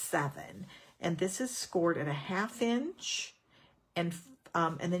 by 7. And this is scored at a 1/2 inch. And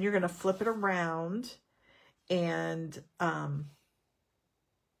then you're going to flip it around and, oh,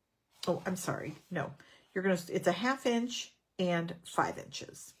 I'm sorry. No, you're going to, it's a 1/2 inch and 5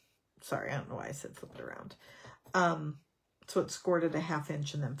 inches. Sorry, I don't know why I said flip it around. So it's scored at a 1/2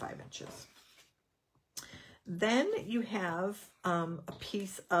 inch and then 5 inches. Then you have a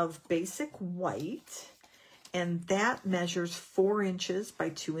piece of basic white, and that measures 4 inches by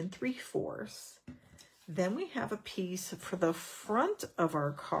 2 3/4. Then we have a piece for the front of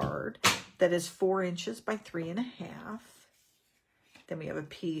our card that is 4 inches by 3 1/2. Then we have a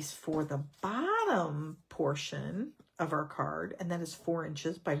piece for the bottom portion of our card, and that is 4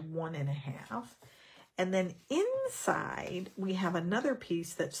 inches by 1 1/2. And then inside, we have another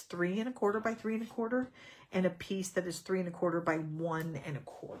piece that's 3 1/4 by 3 1/4, and a piece that is 3 1/4 by 1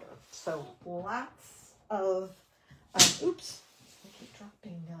 1/4. So lots of, oops, I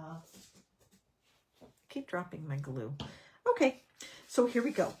keep dropping my glue. Okay, so here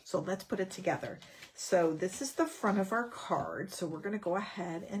we go. So let's put it together. So this is the front of our card. So we're going to go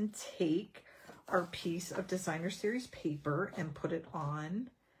ahead and take our piece of designer series paper and put it on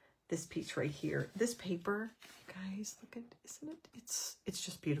this piece right here. This paper, guys, look at, isn't it? It's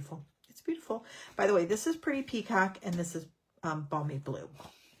just beautiful. It's beautiful. By the way, this is Pretty Peacock and this is Balmy Blue.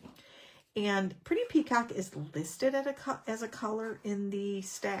 And Pretty Peacock is listed as a color in the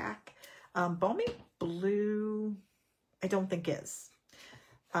stack. Balmy Blue, I don't think is.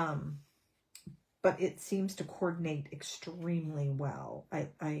 But it seems to coordinate extremely well. I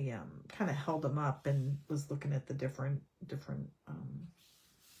kind of held them up and was looking at the different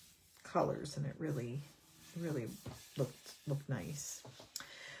colors, and it really looked nice.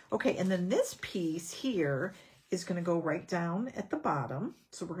 Okay, and then this piece here is going to go right down at the bottom.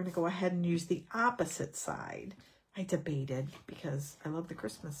 So we're going to go ahead and use the opposite side. I debated because I love the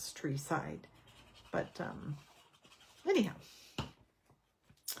Christmas tree side, but anyhow.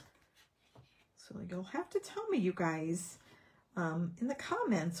 So you'll have to tell me, you guys, in the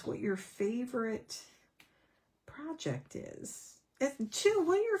comments what your favorite project is. And two,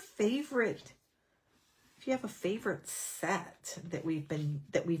 what are your favorite, if you have a favorite set that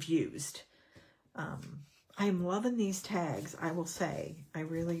we've used. I'm loving these tags, I will say. I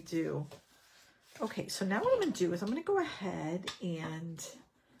really do. Okay, so now what I'm going to do is I'm going to go ahead and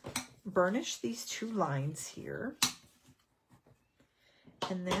burnish these 2 lines here.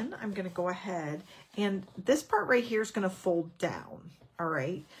 And then I'm going to go ahead, and this part right here is going to fold down. All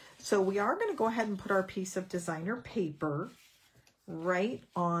right. So we are going to go ahead and put our piece of designer paper right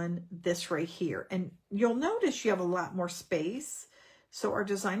on this right here. And you'll notice you have a lot more space. So our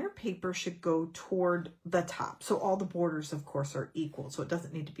designer paper should go toward the top. So all the borders, of course, are equal. So it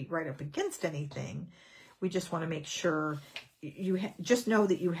doesn't need to be right up against anything. We just want to make sure you just know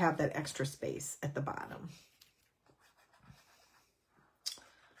that you have that extra space at the bottom.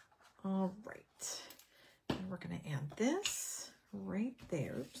 All right. And we're going to add this right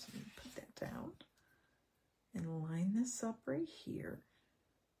there. Oops, let me put that down. And line this up right here.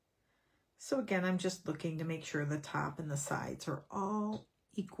 So again, I'm just looking to make sure the top and the sides are all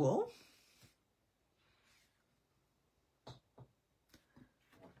equal.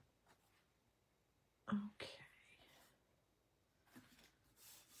 Okay.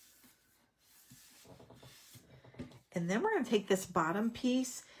 And then we're going to take this bottom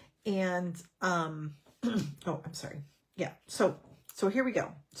piece and, oh, I'm sorry. Yeah. So here we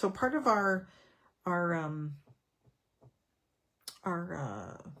go. So part of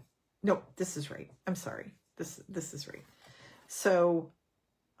no, this is right. I'm sorry. This is right. So,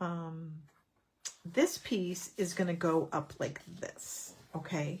 this piece is going to go up like this.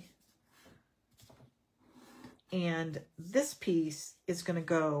 Okay. And this piece is going to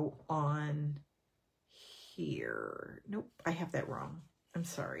go on here. Nope. I have that wrong. I'm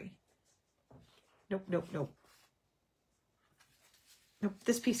sorry. Nope. Nope.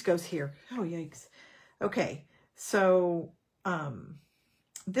 This piece goes here. Oh, yikes. Okay. So,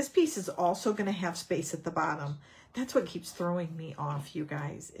 this piece is also going to have space at the bottom. That's what keeps throwing me off, you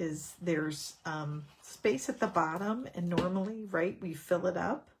guys, is there's space at the bottom, and normally, right, we fill it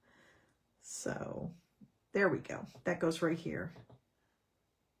up. So there we go. That goes right here.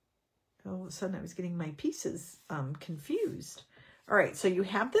 All of a sudden I was getting my pieces confused. All right, so you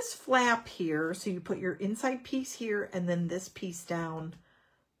have this flap here. So you put your inside piece here and then this piece down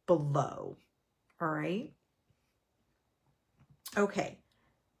below. All right. Okay.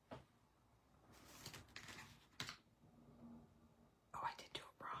 Oh, I did do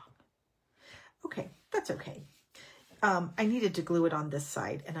it wrong. Okay, that's okay. I needed to glue it on this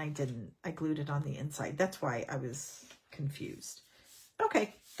side and I didn't. I glued it on the inside. That's why I was confused.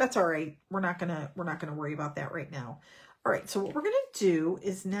 Okay, that's all right. We're not gonna worry about that right now. All right, so what we're gonna do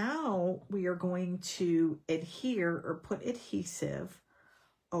is now we are going to adhere or put adhesive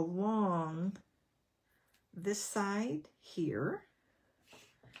along this side here.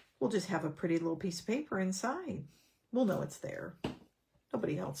 We'll just have a pretty little piece of paper inside. We'll know it's there.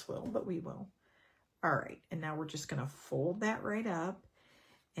 Nobody else will, but we will. All right, and now we're just gonna fold that right up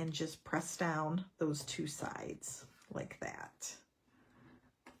and just press down those two sides like that.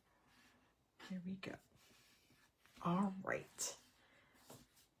 There we go. All right.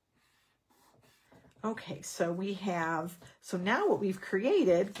 Okay, so we have, so now what we've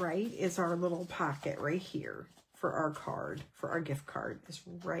created, right, is our little pocket right here for our card, for our gift card is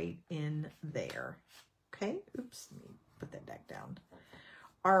right in there. Okay, oops, let me put that back down.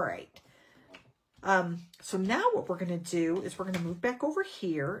 All right. So now what we're going to do is we're going to move back over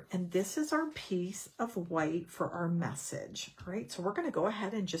here, and this is our piece of white for our message. All right, so we're going to go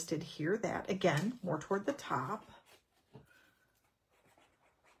ahead and just adhere that again, more toward the top.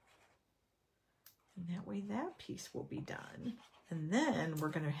 And that way that piece will be done. And then we're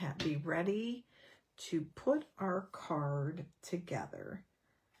going to be ready to put our card together.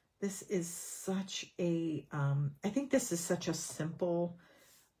 This is such a, I think this is such a simple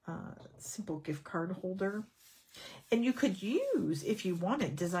gift card holder. And you could use, if you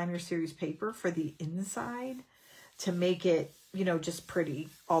wanted, designer series paper for the inside to make it, you know, just pretty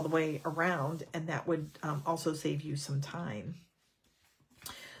all the way around. And that would also save you some time.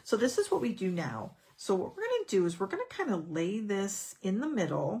 So this is what we do now. So what we're going to do is we're going to kind of lay this in the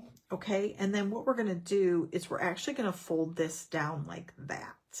middle, okay? And then what we're going to do is we're actually going to fold this down like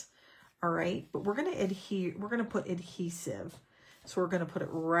that, all right? But we're going to adhere, we're going to put adhesive. So we're going to put it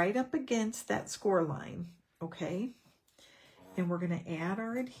right up against that score line, okay? And we're going to add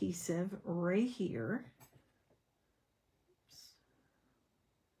our adhesive right here. Oops.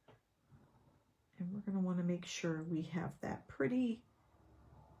 And we're going to want to make sure we have that pretty,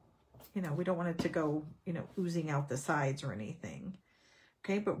 you know, we don't want it to go, you know, oozing out the sides or anything.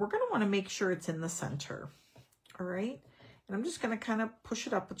 Okay, but we're going to want to make sure it's in the center. All right. And I'm just going to kind of push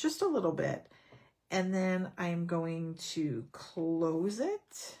it up just a little bit. And then I'm going to close it.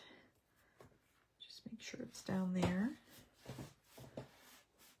 Just make sure it's down there.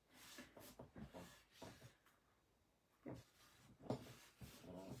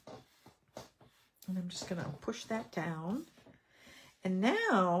 And I'm just going to push that down. And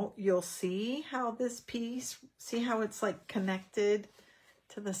now you'll see how this piece, see how it's like connected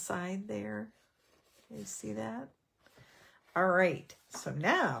to the side there? You see that? All right, so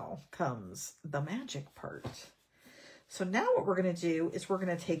now comes the magic part. So now what we're gonna do is we're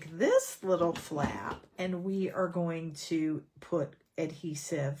gonna take this little flap and we are going to put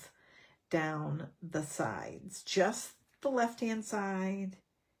adhesive down the sides, just the left-hand side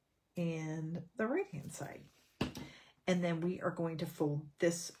and the right-hand side. And then we are going to fold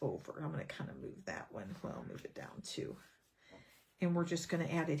this over. I'm going to kind of move that one. Well, I'll move it down too. And we're just going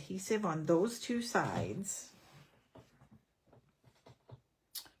to add adhesive on those two sides.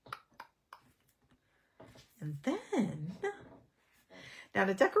 And then, now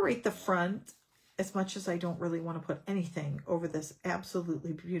to decorate the front, as much as I don't really want to put anything over this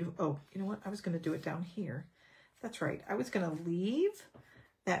absolutely beautiful, oh, you know what? I was going to do it down here. That's right. I was going to leave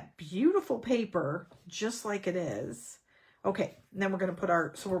that beautiful paper just like it is. Okay, and then we're going to put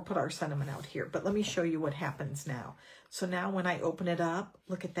our, so we'll put our sentiment out here, but let me show you what happens now. So now when I open it up,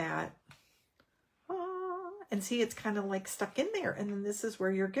 look at that. And see, it's kind of like stuck in there. And then this is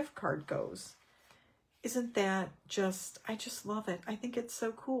where your gift card goes. Isn't that just, I just love it. I think it's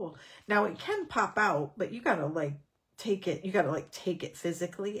so cool. Now it can pop out, but you got to like take it, you got to like take it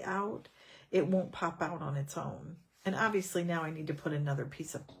physically out. It won't pop out on its own. And obviously now I need to put another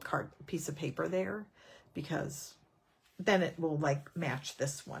piece of paper there because then it will like match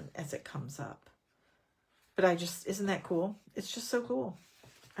this one as it comes up. But I just, isn't that cool? It's just so cool.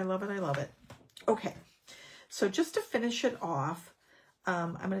 I love it. I love it. Okay. So just to finish it off,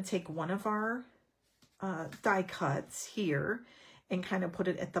 I'm going to take one of our die cuts here and kind of put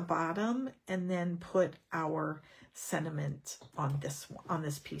it at the bottom, and then put our sentiment on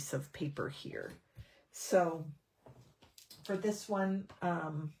this piece of paper here. So for this one,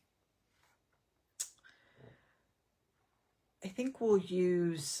 I think we'll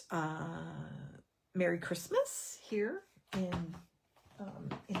use Merry Christmas here in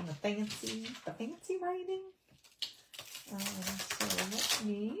the fancy writing. So let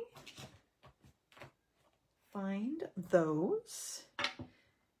me find those.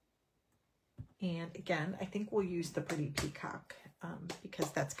 And again, I think we'll use the Pretty Peacock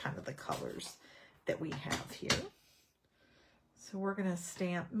because that's kind of the colors that we have here. So we're going to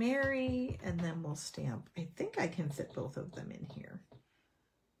stamp Mary, and then we'll stamp, I think I can fit both of them in here.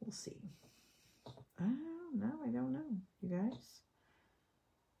 We'll see. Oh, no, I don't know, you guys.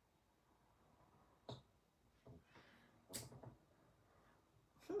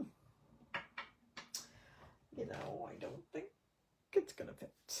 You know, I don't think it's going to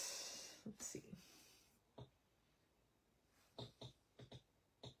fit. Let's see.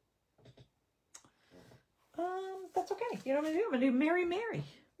 That's okay. You know what I'm going to do? I'm going to do Mary, Mary.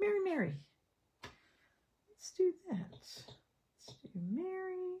 Mary, Mary. Let's do that. Let's do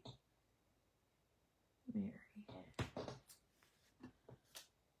Mary, Mary.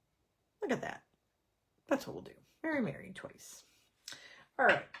 Look at that. That's what we'll do. Mary, Mary twice. All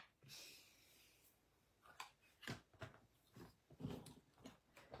right.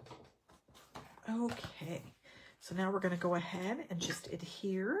 Okay. So now we're going to go ahead and just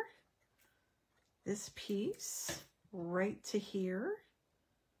adhere this piece right to here.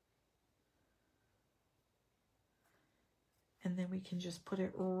 And then we can just put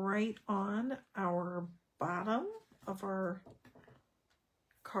it right on our bottom of our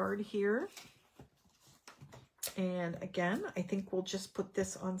card here. And again, I think we'll just put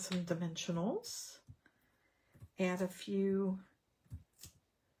this on some dimensionals, add a few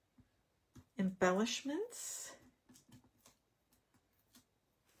embellishments.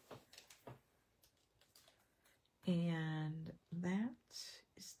 And that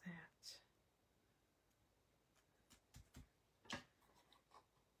is that.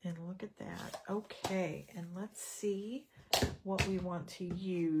 And look at that. Okay, and let's see what we want to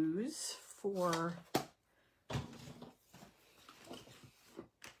use for an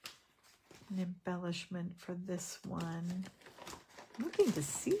embellishment for this one. I'm looking to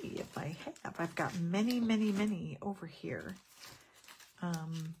see if I have. I've got many, many, many over here.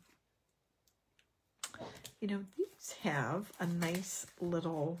 You know, these have a nice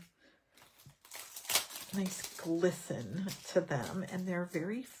glisten to them, and they're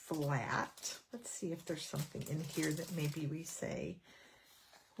very flat. Let's see if there's something in here that maybe we say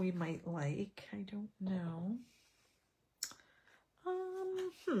we might like. I don't know.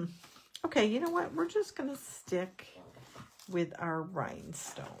 Okay, you know what? We're just going to stick with our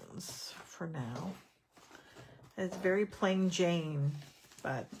rhinestones for now. It's very plain Jane,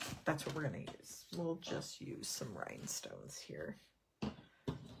 but that's what we're going to use. We'll just use some rhinestones here.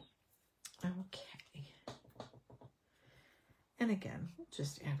 Okay. And again, we'll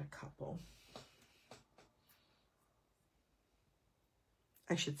just add a couple.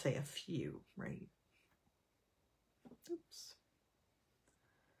 I should say a few, right? Oops.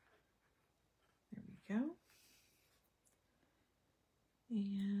 There we go.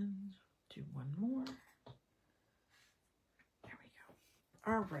 And do one more. There we go.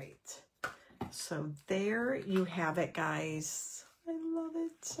 All right. So there you have it, guys. I love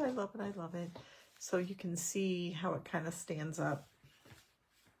it. I love it. I love it. So you can see how it kind of stands up.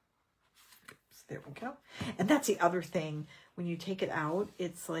 So there we go. And that's the other thing. When you take it out,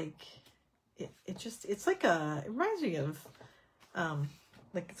 it's like, it's like it reminds me of,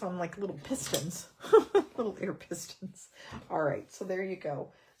 like it's on like little pistons, little air pistons. All right, so there you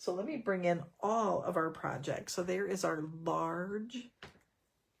go. So let me bring in all of our projects. So there is our large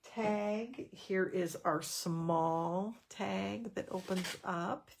tag. Here is our small tag that opens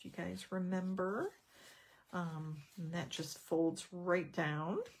up, if you guys remember. And that just folds right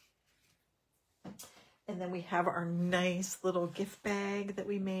down. And then we have our nice little gift bag that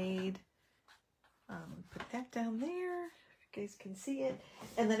we made. Put that down there, if you guys can see it.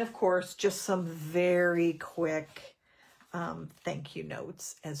 And then, of course, just some very quick thank you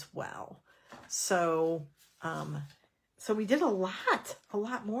notes as well. So, so we did a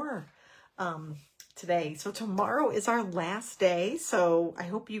lot more today. So tomorrow is our last day. So I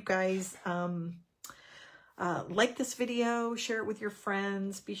hope you guys like this video, share it with your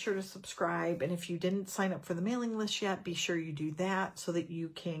friends, be sure to subscribe. And if you didn't sign up for the mailing list yet, be sure you do that so that you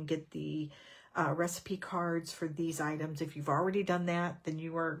can get the recipe cards for these items. If you've already done that, then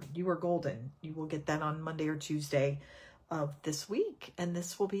you are golden. You will get that on Monday or Tuesday of this week, and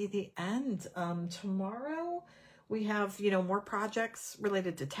this will be the end. Tomorrow we have, you know, more projects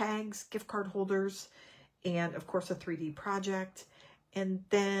related to tags, gift card holders, and of course a 3D project. And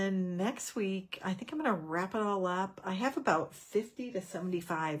then next week, I think I'm going to wrap it all up. I have about 50 to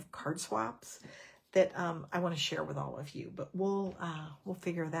 75 card swaps that I want to share with all of you, but we'll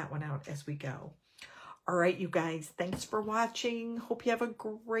figure that one out as we go. All right, you guys, thanks for watching. Hope you have a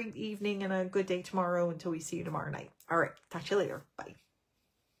great evening and a good day tomorrow until we see you tomorrow night. All right, talk to you later. Bye.